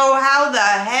don't know how the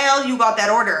hell you got that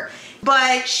order.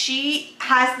 But she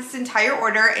has this entire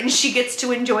order and she gets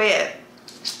to enjoy it.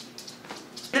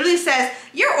 It literally says,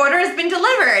 your order has been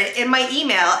delivered in my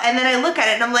email. And then I look at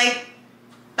it and I'm like,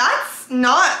 that's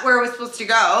not where it was supposed to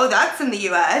go. That's in the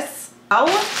US. How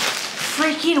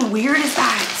freaking weird is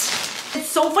that? It's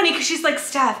so funny because she's like,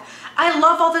 Steph, I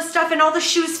love all this stuff and all the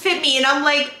shoes fit me. And I'm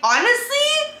like,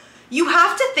 honestly, you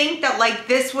have to think that like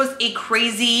this was a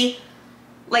crazy,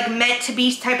 like meant to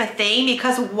be type of thing,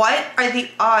 because what are the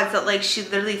odds that like she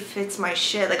literally fits my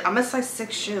shit? Like, I'm a size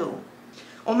 6 shoe.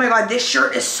 Oh my god, this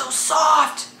shirt is so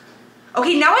soft.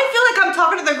 Okay, now I feel like I'm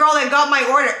talking to the girl that got my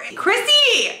order.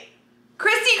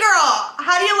 Chrissy girl,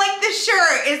 how do you like this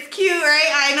shirt? It's cute,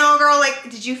 right? I know, girl, like,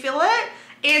 did you feel it?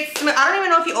 I don't even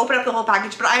know if you open up the whole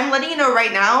package, but I'm letting you know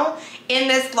right now, in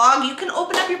this vlog, you can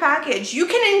open up your package. You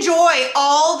can enjoy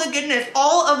all the goodness,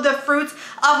 all of the fruits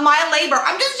of my labor.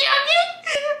 I'm just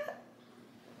joking.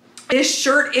 This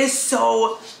shirt is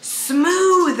so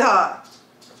smooth. I'm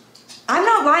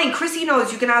not lying. Chrissy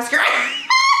knows. You can ask her. Yo,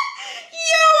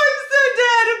 I'm so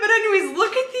dead. But anyways,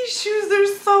 look at these shoes.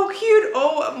 They're so cute.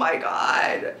 Oh my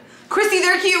God. Chrissy,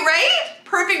 they're cute, right?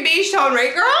 Perfect beige tone,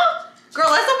 right, girl? Girl,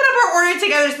 let's open up our order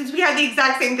together since we had the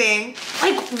exact same thing.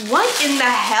 Like, what in the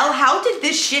hell? How did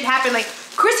this shit happen? Like,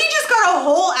 Chrissy just got a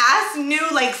whole ass new,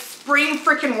 like, spring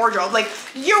freaking wardrobe. Like,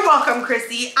 you're welcome,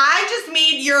 Chrissy. I just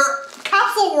made your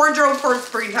capsule wardrobe for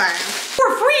springtime. For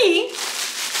free?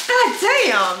 God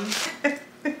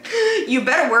damn. You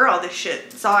better wear all this shit.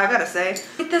 That's all I gotta say.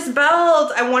 Look at this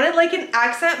belt. I wanted, like, an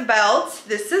accent belt.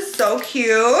 This is so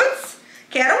cute.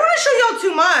 Okay, I don't want to show y'all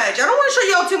too much. I don't want to show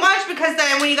y'all too much because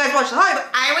then when you guys watch the live,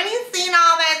 when you've seen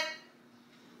all this,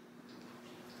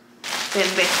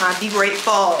 then be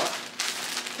grateful.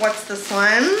 What's this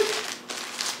one?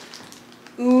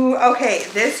 Ooh, okay,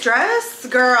 this dress,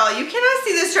 girl, you cannot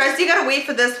see this dress. You gotta wait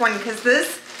for this one because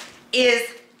this is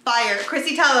fire.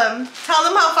 Chrissy, tell them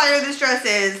how fire this dress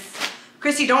is.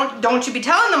 Chrissy, don't you be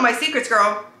telling them my secrets,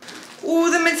 girl.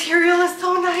 Ooh, the material is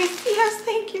so nice. Yes,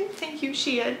 thank you,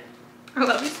 SHEIN. I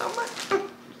love you so much.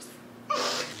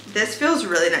 This feels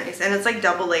really nice and it's like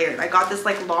double layered. I got this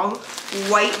like long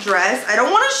white dress. I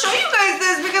don't want to show you guys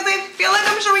this because I feel like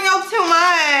I'm showing y'all too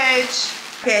much.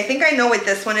 Okay, I think I know what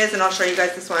this one is and I'll show you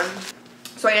guys this one.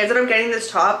 So I ended up getting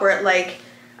this top where it like,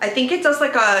 I think it does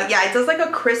like a, yeah, it does like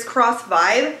a crisscross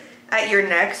vibe at your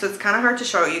neck. So it's kind of hard to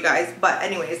show you guys. But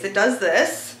anyways, it does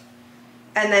this.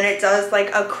 And then it does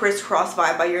like a crisscross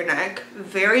vibe by your neck.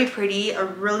 Very pretty, a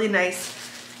really nice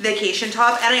vacation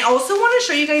top. And I also want to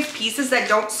show you guys pieces that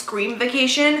don't scream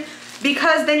vacation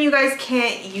because then you guys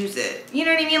can't use it. You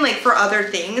know what I mean? Like for other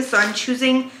things. So I'm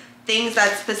choosing things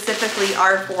that specifically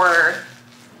are for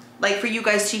like for you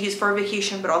guys to use for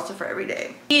vacation but also for every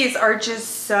day. These are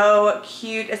just so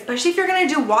cute, especially if you're gonna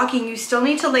do walking. You still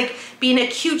need to like be in a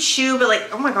cute shoe, but like,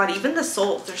 oh my God, even the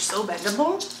soles, they're so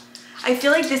bendable. I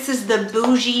feel like this is the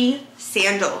bougie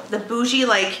sandal, the bougie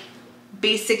like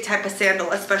basic type of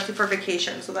sandal, especially for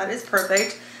vacation. So that is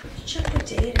perfect. Check what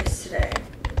day it is today.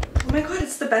 Oh my God,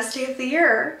 it's the best day of the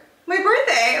year. My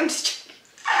birthday. I'm just joking.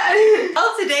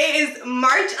 Oh, today is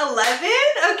March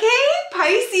 11th. Okay,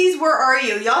 Pisces, where are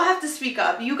you? Y'all have to speak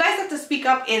up. You guys have to speak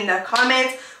up in the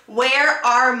comments. Where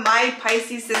are my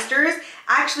Pisces sisters?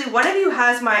 Actually, one of you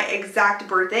has my exact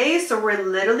birthday, so we're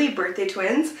literally birthday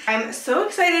twins. I'm so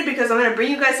excited because I'm gonna bring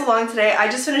you guys along today. I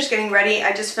just finished getting ready.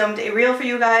 I just filmed a reel for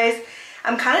you guys.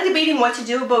 I'm kind of debating what to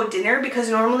do about dinner because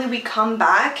normally we come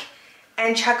back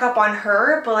and check up on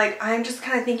her, but like I'm just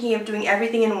kind of thinking of doing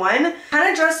everything in one. Kind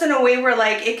of dressed in a way where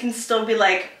like it can still be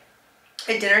like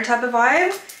a dinner type of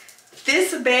vibe.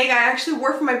 This bag I actually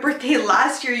wore for my birthday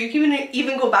last year. You can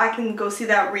even go back and go see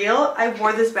that reel. I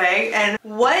wore this bag and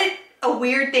what a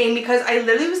weird thing because I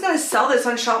literally was gonna sell this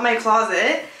on Shop My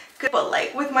Closet. But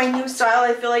like with my new style,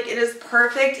 I feel like it is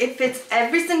perfect. It fits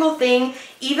every single thing,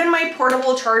 even my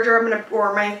portable charger.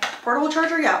 My portable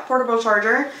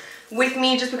charger with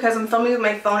me just because I'm filming with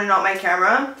my phone and not my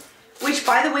camera. Which,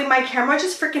 by the way, my camera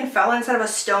just freaking fell inside of a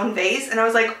stone vase, and I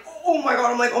was like, oh my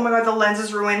God, oh my God, the lens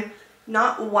is ruined.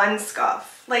 Not one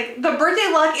scuff. Like the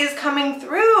birthday luck is coming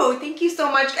through. Thank you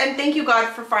so much, and thank you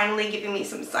God for finally giving me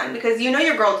some sun because you know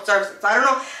your girl deserves it. So I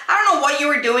don't know what you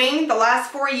were doing the last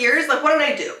 4 years. Like what did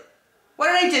I do?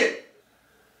 What did I do?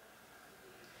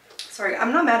 Sorry,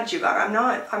 I'm not mad at you, God. I'm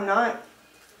not.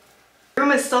 The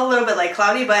room is still a little bit like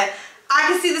cloudy, but I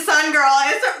can see the sun, girl.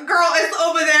 It's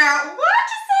over there. What?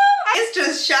 It's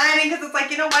just shining because it's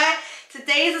like, you know what?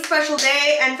 Today is a special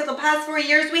day, and for the past 4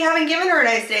 years, we haven't given her a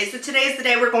nice day. So today is the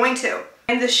day we're going to.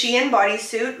 And the SHEIN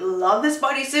bodysuit. Love this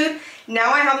bodysuit.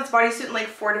 Now I have this bodysuit in like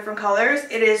 4 different colors.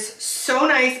 It is so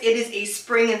nice. It is a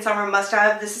spring and summer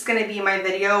must-have. This is going to be my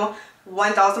video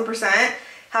 1000%.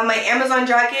 Have my Amazon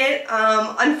jacket.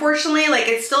 Unfortunately, like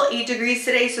it's still 8 degrees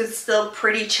today, so it's still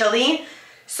pretty chilly.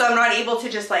 So I'm not able to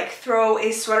just like throw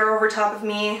a sweater over top of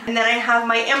me. And then I have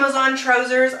my Amazon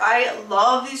trousers. I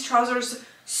love these trousers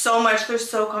so much. They're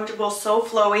so comfortable, so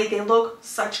flowy. They look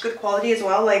such good quality as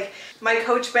well. Like my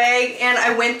Coach bag. And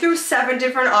I went through 7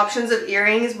 different options of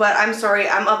earrings, but I'm sorry,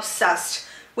 I'm obsessed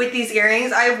with these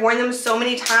earrings. I've worn them so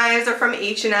many times. They're from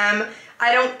H&M.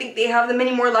 I don't think they have them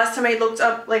anymore. Last time I looked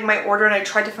up like my order and I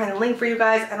tried to find a link for you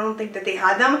guys, I don't think that they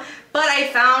had them, but I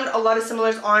found a lot of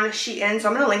similars on SHEIN, so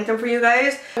I'm gonna link them for you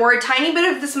guys. Or a tiny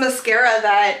bit of this mascara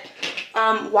that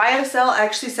YSL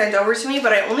actually sent over to me,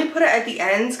 but I only put it at the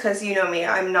ends because you know me,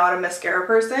 I'm not a mascara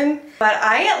person. But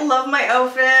I love my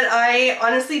outfit. I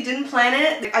honestly didn't plan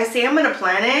it. I say I'm gonna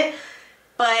plan it,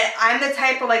 but I'm the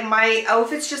type of like my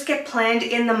outfits just get planned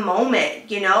in the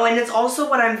moment, you know, and it's also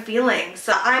what I'm feeling.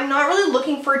 So I'm not really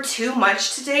looking for too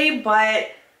much today,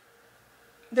 but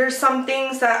there's some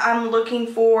things that I'm looking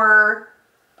for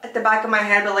at the back of my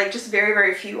head, but like just very,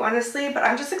 very few, honestly. But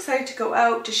I'm just excited to go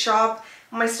out to shop.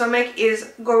 My stomach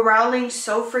is growling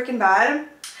so freaking bad.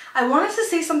 I wanted to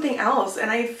say something else and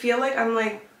I feel like I'm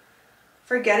like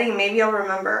forgetting. Maybe I'll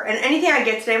remember. And anything I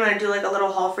get today, I'm gonna do like a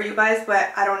little haul for you guys,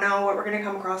 but I don't know what we're gonna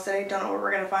come across today. Don't know what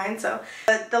we're gonna find. So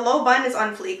the low bun is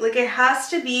on fleek. Like it has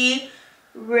to be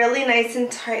really nice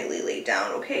and tightly laid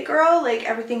down, okay girl? Like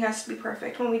everything has to be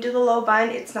perfect. When we do the low bun,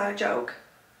 it's not a joke.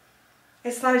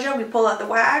 It's not a joke. We pull out the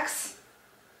wax,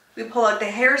 we pull out the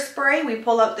hairspray, we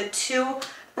pull out the 2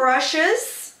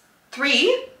 brushes,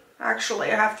 3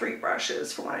 actually. I have 3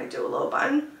 brushes for when I do a low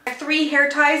bun. I have 3 hair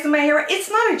ties in my hair. It's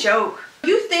not a joke.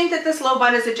 You think that this low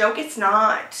bun is a joke? It's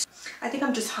not. I think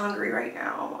I'm just hungry right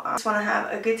now. I just want to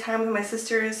have a good time with my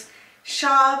sisters,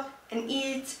 shop and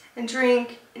eat and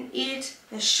drink and eat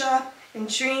and shop and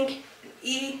drink and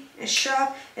eat and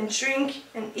shop and drink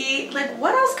and eat. Like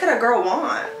what else could a girl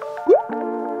want?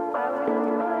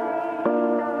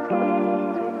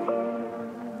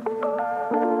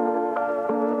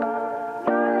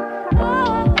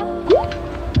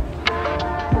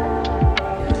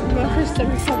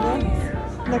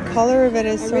 The color of it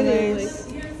is so nice.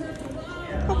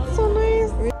 That's so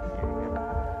nice.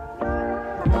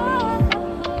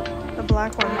 The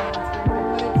black one.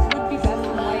 It would be best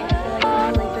in white.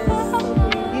 I feel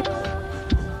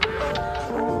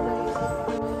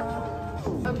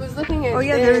like I was looking at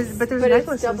there's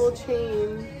necklaces. It's double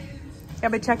chain. Yeah,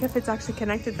 but check if it's actually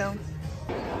connected though.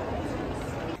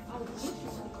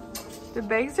 The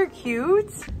bags are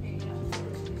cute.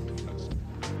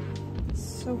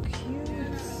 So cute.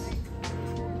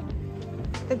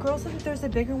 The girl said that there's a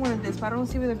bigger one of this, but I don't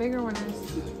see where the bigger one is.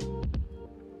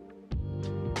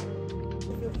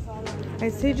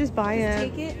 I'd say just buy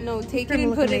it. Take it? No, take it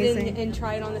and put it in and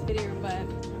try it on the fitting room, but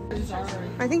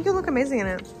I think you'll look amazing in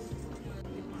it.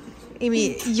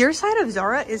 Amy, your side of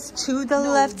Zara is to the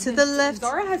left, to the left.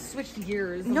 Zara has switched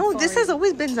gears. No, this has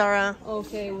always been Zara.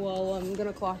 Okay, well, I'm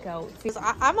gonna clock out.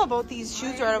 I'm about these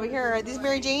shoes right over here. Are these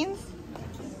Mary Jane's?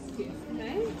 Okay.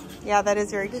 Yeah, that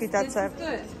is very cute. That's it.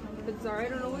 Good. But Zara, I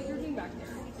don't know what you're doing back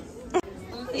there.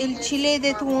 El chile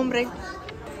de tu hombre. Is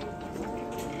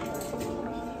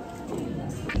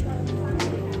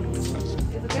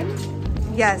it good?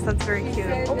 Yes, that's very cute.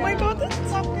 Oh my god, that's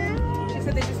so good. She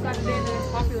said they just got it in and it's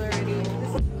popular already.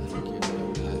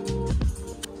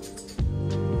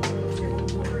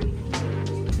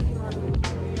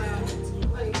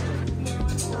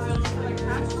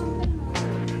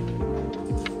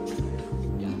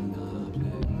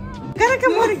 Gotta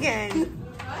come out again.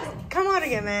 Come out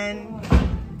again, man.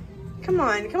 Come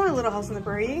on, Little House on the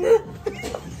Prairie.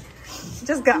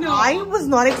 Jessica, no. I was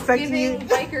not expecting you.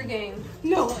 Biker game.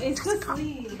 No, it's just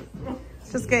sleeve.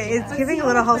 Jessica, it's giving a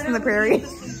Little House on the Prairie.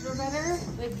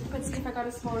 Like, let's see if I got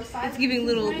a smaller size. It's giving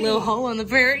little hole on the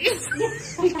prairie. Yeah,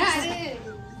 it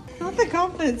is. Not the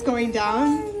confidence going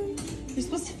down. You're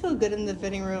supposed to feel good in the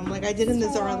fitting room, like I did in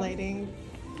the Zara lighting.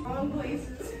 Wrong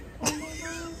places.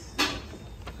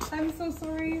 I'm so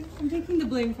sorry. I'm taking the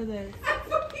blame for this.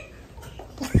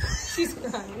 She's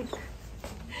crying.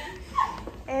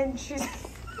 And she's...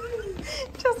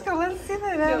 Jessica, let's see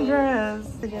that damn dress.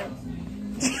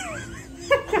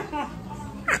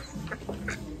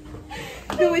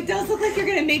 No, it does look like you're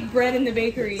gonna make bread in the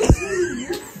bakery.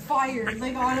 You're fired,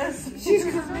 like honest. She's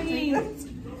crying.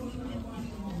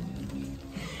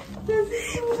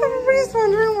 Everybody's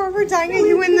wondering why we're tagging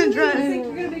you in the dress. I think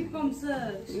you're gonna make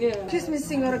bumsuds. Yeah. Excuse me,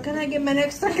 senora, can I get my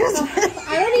next second?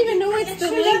 I don't even know it's the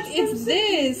link. It's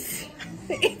this.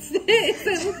 It's this.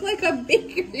 It looks like a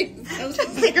bakery.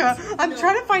 Jessica, I'm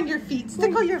trying to find your feet.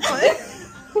 Stick on your foot.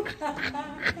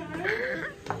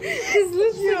 This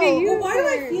looks like a unicorn. Well, why do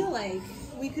I feel like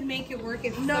we could make it work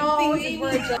if some things were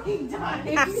adjusted?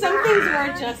 If some things were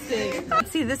adjusted.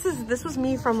 See, this was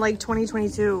me from like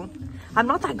 2022. I'm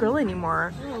not that girl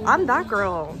anymore. I'm that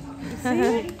girl.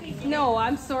 No,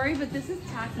 I'm sorry, but this is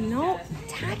tacky. No,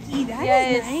 tacky. That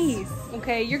is nice.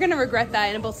 Okay, you're gonna regret that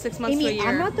in about 6 months to a year.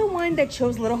 I'm not the one that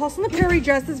chose Little House on the Prairie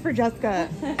dresses for Jessica.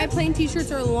 My plain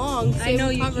t-shirts are long. So I know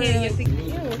you can't. You think,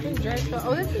 ew, this dress.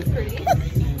 Oh, this is pretty.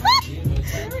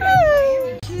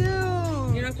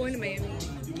 Cute. You're not going to Miami.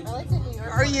 I like it in New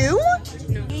York. Are you?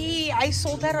 No. Hey, I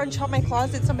sold that on Shop My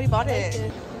Closet. Somebody bought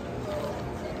it.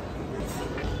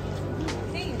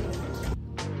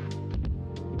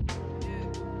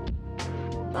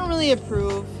 really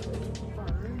approve.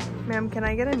 Ma'am, can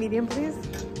I get a medium, please?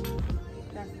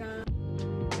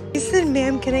 She said,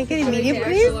 ma'am, can I get a medium,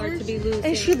 please?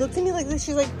 And she looked at me like this.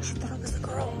 She's like, she thought I was a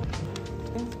girl.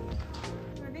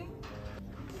 Ready?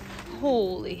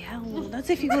 Holy hell. That's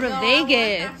if you go to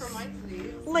Vegas.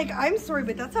 Like, I'm sorry,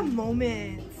 but that's a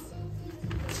moment.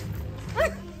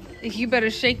 You better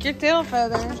shake your tail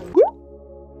feather.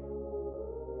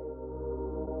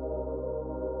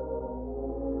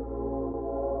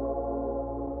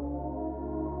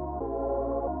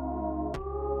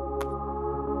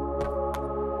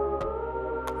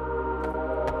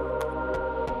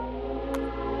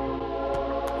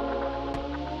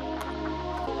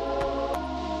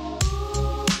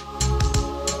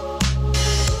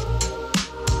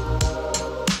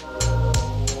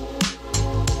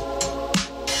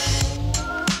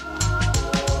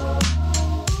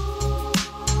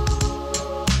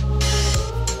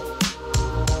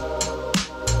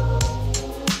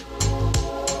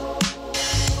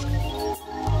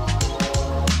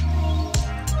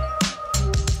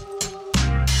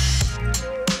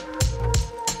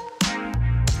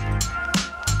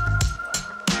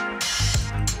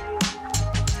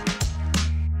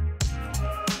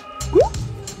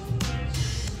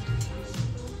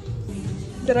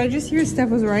 Did I just hear Steph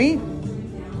was right?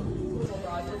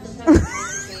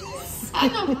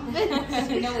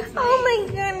 Oh my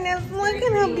goodness, look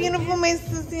at how beautiful my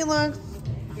sissy looks.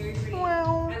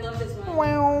 Wow. I love this one.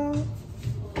 Wow.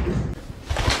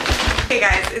 Hey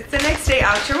guys, it's the next day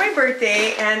after my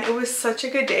birthday and it was such a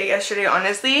good day yesterday,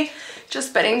 honestly.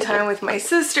 Just spending time with my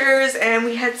sisters and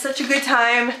we had such a good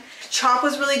time. Chop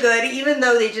was really good, even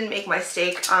though they didn't make my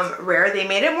steak rare. They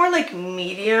made it more like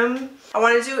medium. I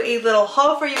want to do a little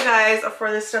haul for you guys for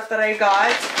the stuff that I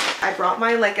got. I brought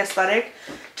my like aesthetic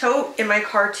tote in my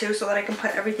car too so that I can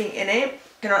put everything in it.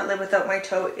 Cannot live without my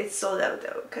tote. It's sold out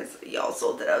though because y'all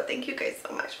sold it out. Thank you guys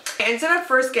so much. I ended up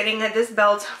first getting this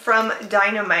belt from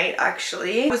Dynamite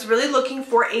actually. I was really looking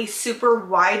for a super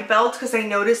wide belt because I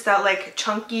noticed that like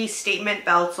chunky statement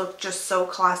belts look just so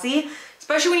classy.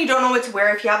 Especially when you don't know what to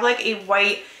wear. If you have like a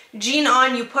white jean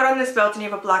on, you put on this belt and you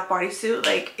have a black bodysuit,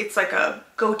 like it's like a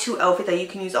go-to outfit that you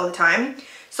can use all the time.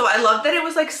 So I love that it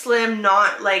was like slim,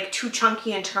 not like too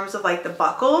chunky in terms of like the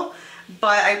buckle,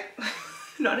 but I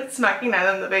not it smacking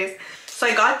that in the face. So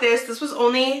I got this. This was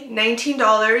only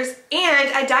 $19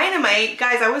 and at Dynamite,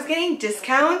 guys, I was getting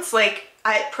discounts like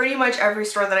at pretty much every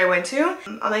store that I went to.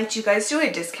 I'm like, do you guys do a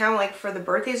discount like for the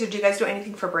birthdays or do you guys do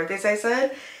anything for birthdays? I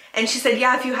said. And she said,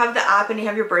 yeah, if you have the app and you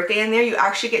have your birthday in there, you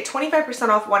actually get 25%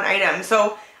 off one item.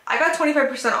 So I got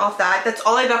 25% off that. That's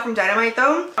all I got from Dynamite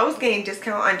though. I was getting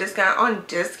discount on discount on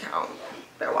discount.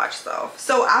 Better watch stuff.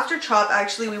 So after Chop,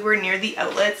 actually, we were near the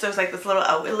outlet. So it was like this little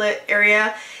outlet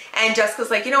area. And Jessica's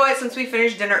like, you know what, since we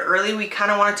finished dinner early, we kind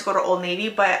of wanted to go to Old Navy,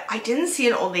 but I didn't see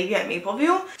an Old Navy at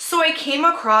Mapleview. So I came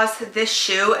across this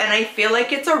shoe and I feel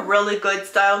like it's a really good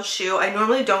style shoe. I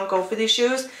normally don't go for these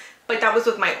shoes, but that was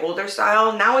with my older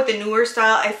style. Now with the newer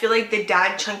style, I feel like the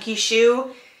dad chunky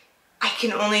shoe, I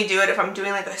can only do it if I'm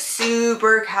doing like a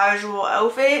super casual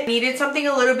outfit. Needed something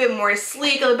a little bit more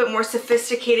sleek, a little bit more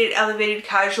sophisticated, elevated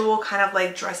casual, kind of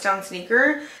like dress down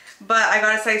sneaker. But I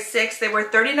got a size 6. They were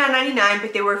 $39.99,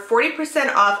 but they were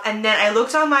 40% off. And then I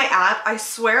looked on my app. I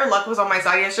swear luck was on my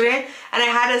side yesterday. And I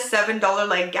had a $7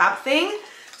 like Gap thing.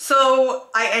 So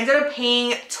I ended up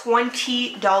paying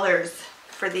 $20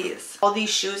 for these. All these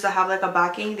shoes that have like a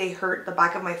backing, they hurt the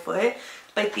back of my foot.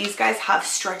 But these guys have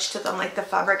stretch to them. Like the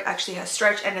fabric actually has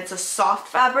stretch and it's a soft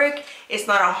fabric. It's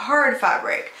not a hard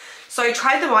fabric. So I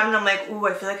tried them on and I'm like, ooh,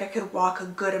 I feel like I could walk a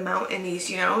good amount in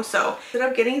these, you know? So I ended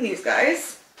up getting these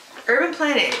guys. Urban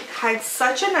Planet had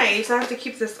such a nice, I have to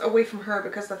keep this away from her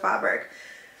because of the fabric.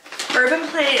 Urban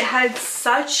Planet had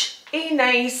such a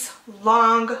nice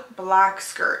long black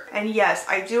skirt. And yes,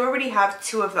 I do already have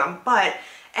 2 of them, but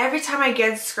every time I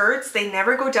get skirts, they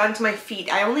never go down to my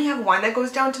feet. I only have one that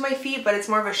goes down to my feet, but it's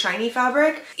more of a shiny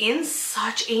fabric. In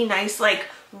such a nice, like,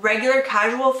 regular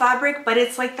casual fabric, but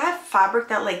it's like that fabric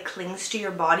that like clings to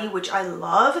your body, which I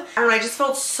love. I don't know, I just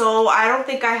felt so, I don't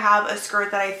think I have a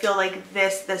skirt that I feel like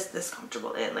this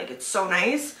comfortable in. Like, it's so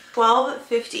nice.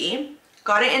 $12.50.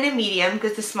 Got it in a medium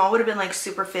because the small would have been like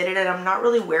super fitted and I'm not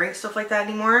really wearing stuff like that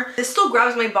anymore. This still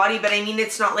grabs my body, but I mean,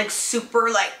 it's not like super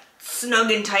like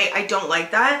snug and tight. I don't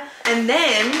like that. And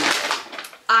then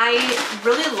I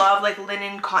really love like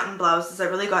linen cotton blouses. I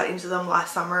really got into them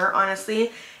last summer,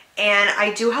 honestly. And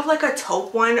I do have like a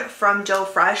taupe one from Joe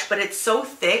Fresh, but it's so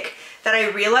thick that I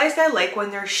realized I like when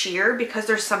they're sheer because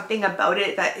there's something about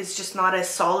it that is just not as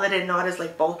solid and not as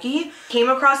like bulky. Came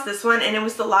across this one and it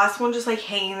was the last one just like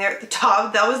hanging there at the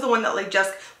top. That was the one that like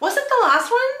just, was it the last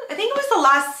one? I think it was the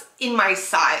last in my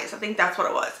size. I think that's what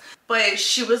it was. But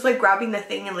she was like grabbing the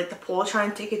thing and like the pole trying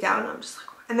to take it down. And I'm just like,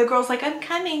 and the girl's like, I'm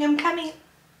coming, I'm coming.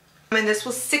 And this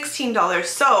was $16.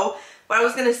 So what I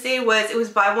was gonna say was it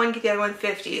was buy one, get the other one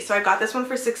 50. So I got this one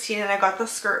for 16 and I got the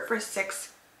skirt for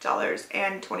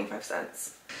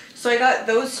 $6.25. So I got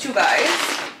those two guys.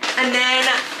 And then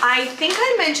I think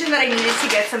I mentioned that I needed to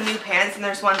get some new pants, and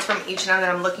there's ones from H&M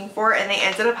that I'm looking for, and they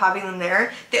ended up having them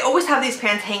there. They always have these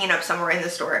pants hanging up somewhere in the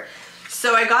store.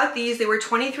 So I got these. They were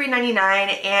 $23.99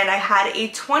 and I had a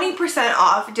 20%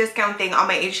 off discount thing on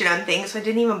my H&M thing, so I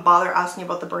didn't even bother asking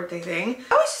about the birthday thing.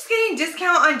 I was just getting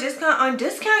discount on discount on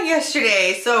discount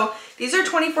yesterday. So these are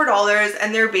 $24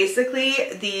 and they're basically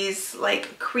these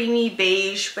like creamy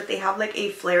beige, but they have like a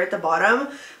flare at the bottom.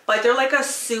 But they're like a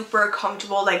super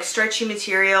comfortable, like stretchy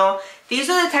material. These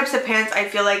are the types of pants I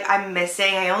feel like I'm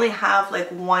missing. I only have like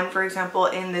one, for example,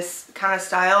 in this kind of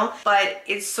style, but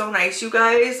it's so nice, you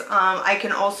guys. I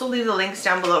can also leave the links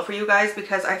down below for you guys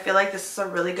because I feel like this is a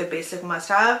really good basic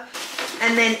must-have.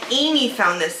 And then Amy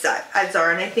found this set at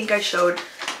Zara, and I think I showed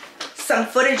some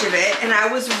footage of it, and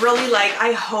I was really like,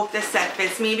 I hope this set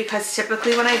fits me because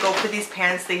typically when I go for these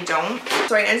pants, they don't.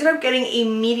 So I ended up getting a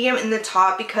medium in the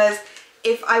top because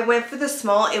if I went for the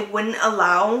small, it wouldn't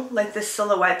allow like the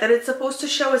silhouette that it's supposed to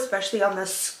show, especially on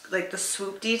this like the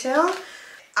swoop detail.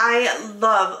 I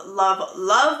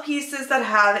love pieces that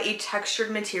have a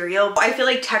textured material. I feel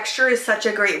like texture is such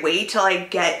a great way to like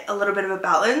get a little bit of a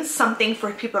balance, something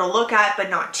for people to look at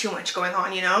but not too much going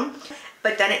on, you know.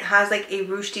 But then it has like a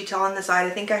ruche detail on the side.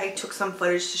 I think I took some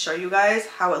footage to show you guys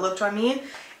how it looked on me.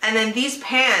 And then these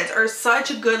pants are such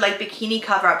a good like bikini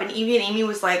cover up, and even Amy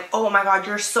was like, oh my god,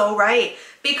 you're so right,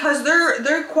 because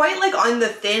they're quite like on the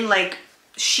thin like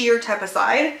sheer type of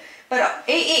side. But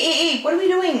hey, what are we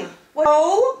doing? What?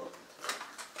 Oh,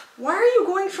 why are you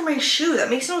going for my shoe? That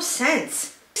makes no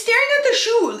sense. Staring at the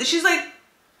shoe. She's like,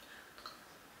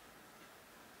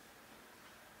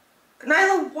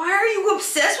 Nyla, why are you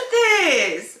obsessed with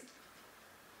this?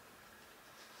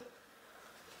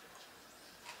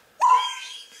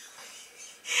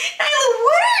 Nyla,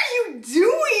 what are you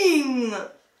doing?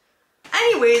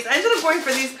 Anyways, I ended up going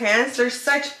for these pants. They're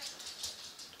such...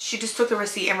 She just took the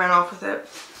receipt and ran off with it.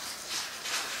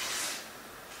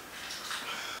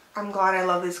 I'm glad I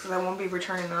love these because I won't be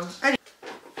returning them.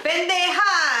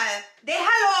 Pendeja!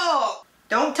 Déjalo!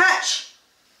 Don't touch.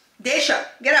 Desha,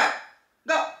 get out.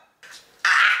 Go.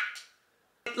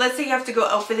 Let's say you have to go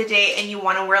out for the day and you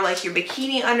want to wear like your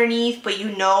bikini underneath, but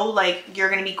you know like you're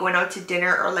going to be going out to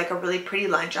dinner or like a really pretty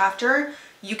lunch after.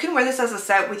 You can wear this as a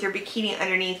set with your bikini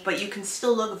underneath, but you can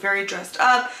still look very dressed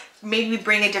up. Maybe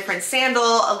bring a different sandal,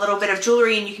 a little bit of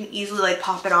jewelry, and you can easily like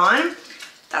pop it on.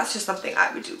 That's just something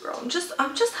I would do, girl. I'm just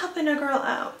helping a girl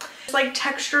out. It's like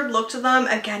textured look to them.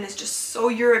 Again, it's just so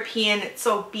European. It's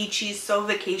so beachy, so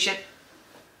vacation.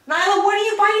 Nyla, what are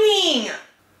you biting?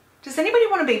 Does anybody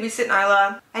want to babysit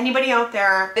Nyla? Anybody out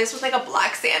there? This was like a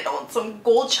black sandal and some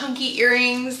gold chunky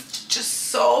earrings. Just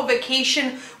so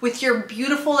vacation with your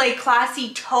beautiful like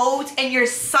classy tote and your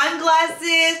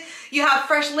sunglasses. You have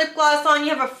fresh lip gloss on.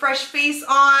 You have a fresh face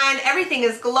on. Everything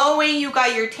is glowing. You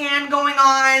got your tan going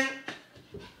on.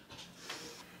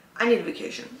 I need a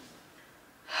vacation.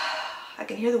 I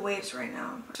can hear the waves right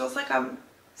now. It feels like I'm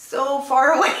so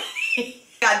far away.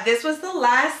 Yeah, this was the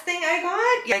last thing I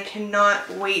got. I cannot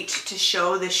wait to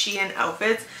show the SHEIN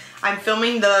outfits. I'm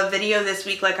filming the video this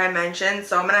week like I mentioned,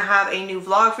 so I'm gonna have a new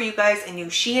vlog for you guys, a new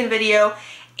SHEIN video.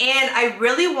 And I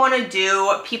really want to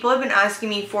do, people have been asking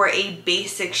me for a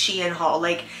basic SHEIN haul,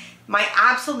 like my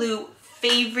absolute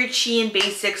favorite SHEIN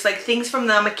basics, like things from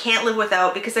them I can't live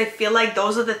without, because I feel like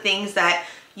those are the things that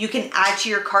you can add to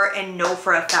your cart and know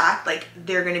for a fact like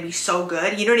they're gonna be so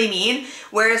good, you know what I mean?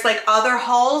 Whereas like other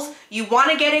hauls, you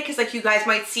want to get it because like you guys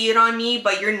might see it on me,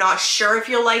 but you're not sure if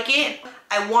you'll like it.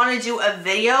 I want to do a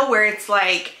video where it's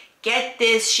like, get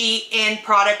this SHEIN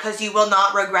product because you will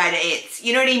not regret it,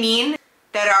 you know what I mean?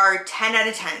 That are 10 out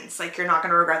of 10s, like you're not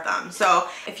gonna regret them. So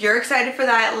if you're excited for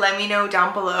that, let me know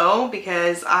down below,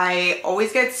 because I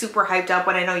always get super hyped up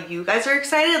when I know you guys are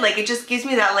excited. Like it just gives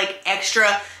me that like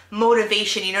extra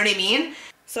motivation, you know what I mean?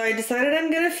 So I decided I'm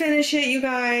gonna finish it, you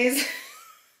guys.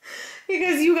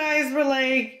 Because you guys were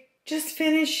like, just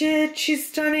finish it, she's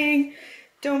stunning,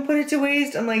 don't put it to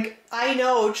waste. I'm like, I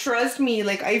know, trust me,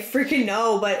 like I freaking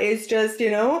know, but it's just,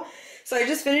 you know. So I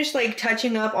just finished like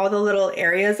touching up all the little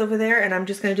areas over there, and I'm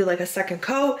just gonna do like a second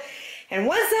coat. And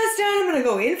once that's done, I'm gonna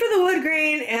go in for the wood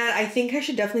grain, and I think I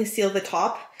should definitely seal the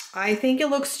top. I think it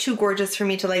looks too gorgeous for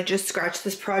me to like just scratch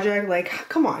this project. Like,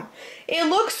 come on. It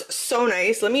looks so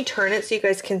nice. Let me turn it so you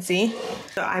guys can see.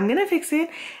 So I'm gonna fix it,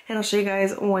 and I'll show you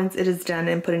guys once it is done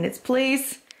and put in its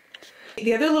place.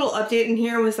 The other little update in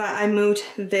here was that I moved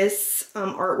this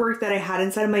artwork that I had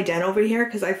inside of my den over here,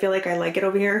 because I feel like I like it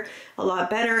over here a lot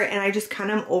better, and I just kind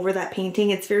of am over that painting.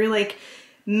 It's very like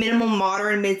minimal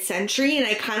modern mid-century, and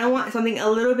I kind of want something a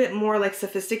little bit more like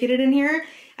sophisticated in here.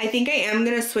 I think I am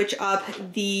gonna switch up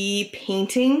the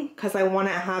painting because I want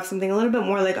to have something a little bit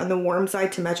more like on the warm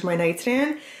side to match my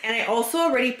nightstand. And I also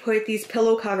already put these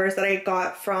pillow covers that I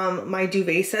got from my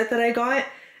duvet set that I got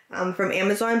from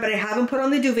Amazon, but I haven't put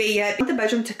on the duvet yet. I want the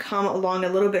bedroom to come along a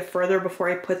little bit further before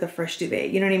I put the fresh duvet,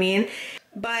 you know what I mean?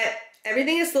 But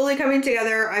everything is slowly coming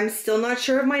together. I'm still not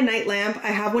sure of my night lamp. I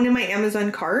have one in my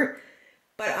Amazon cart,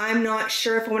 but I'm not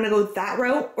sure if I want to go that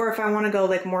route or if I want to go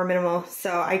like more minimal.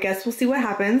 So I guess we'll see what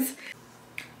happens.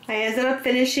 I ended up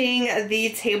finishing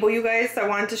the table, you guys. So I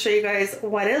wanted to show you guys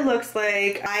what it looks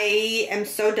like. I am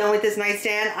so done with this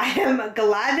nightstand. I am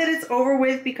glad that it's over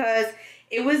with because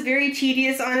it was very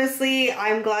tedious, honestly.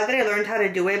 I'm glad that I learned how to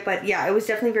do it, but yeah, it was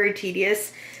definitely very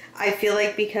tedious. I feel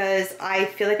like because I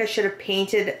feel like I should have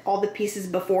painted all the pieces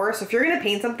before. So if you're gonna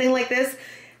paint something like this,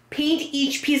 paint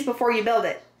each piece before you build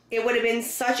it. It would have been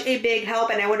such a big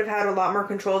help, and I would have had a lot more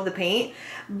control of the paint.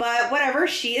 But whatever,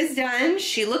 she is done.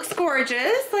 She looks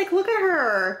gorgeous. Like, look at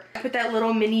her. I put that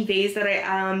little mini vase that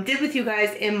I did with you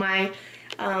guys in my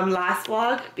last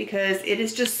vlog because it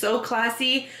is just so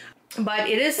classy. But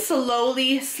it is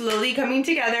slowly coming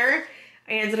together.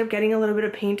 I ended up getting a little bit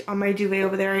of paint on my duvet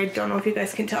over there. I don't know if you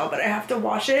guys can tell, but I have to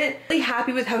wash it. Really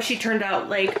happy with how she turned out.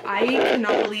 Like, I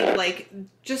cannot believe, like,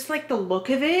 just like the look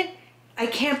of it. I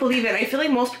can't believe it. I feel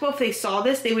like most people, if they saw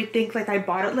this, they would think like I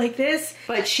bought it like this.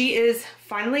 But she is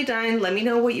finally done. Let me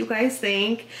know what you guys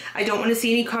think. I don't want to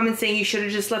see any comments saying you should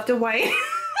have just left it white.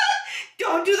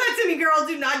 Don't do that to me, girl.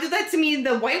 Do not do that to me.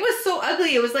 The white was so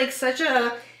ugly. It was like such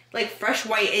a like fresh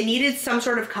white. It needed some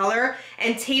sort of color.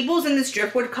 And tables in this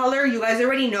driftwood color, you guys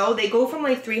already know, they go from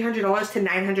like $300 to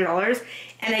 $900.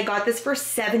 And I got this for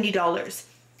 $70.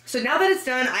 So now that it's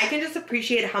done, I can just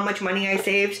appreciate how much money I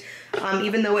saved,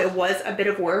 even though it was a bit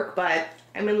of work, but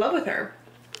I'm in love with her.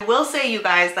 I will say, you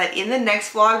guys, that in the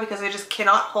next vlog, because I just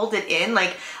cannot hold it in,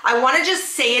 like, I want to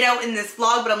just say it out in this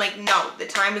vlog, but I'm like, no, the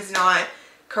time is not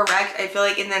correct. I feel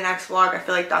like in the next vlog, I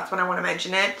feel like that's when I want to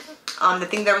mention it. The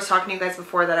thing that I was talking to you guys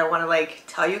before that I want to, like,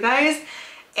 tell you guys.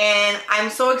 And I'm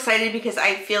so excited because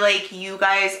I feel like you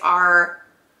guys are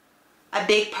a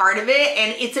big part of it,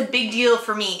 and it's a big deal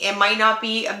for me. It might not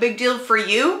be a big deal for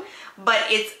you, but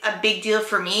it's a big deal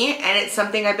for me, and it's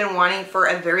something I've been wanting for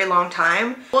a very long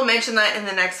time. We'll mention that in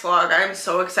the next vlog. I'm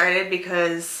so excited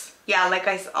because, yeah, like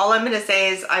all I'm gonna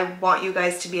say is I want you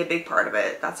guys to be a big part of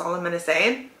it. That's all I'm gonna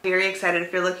say. Very excited.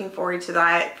 If you're looking forward to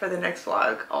that for the next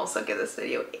vlog, also give this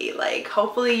video a like.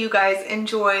 Hopefully you guys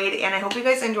enjoyed, and I hope you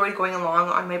guys enjoyed going along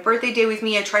on my birthday day with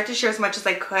me. I tried to share as much as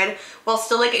I could while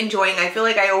still like enjoying. I feel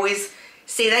like I always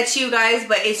say that to you guys,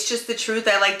 but it's just the truth.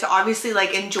 I like to obviously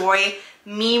like enjoy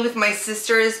me with my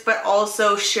sisters, but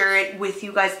also share it with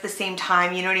you guys at the same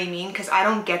time, you know what I mean? Because I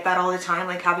don't get that all the time,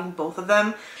 like having both of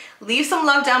them. Leave some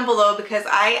love down below because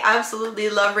I absolutely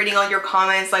love reading all your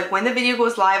comments. Like when the video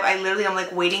goes live, I literally am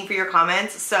like waiting for your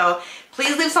comments. So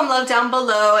please leave some love down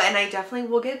below, and I definitely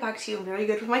will get back to you. I'm very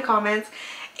good with my comments.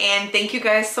 And thank you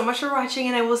guys so much for watching,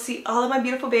 and I will see all of my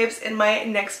beautiful babes in my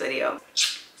next video.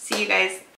 See you guys.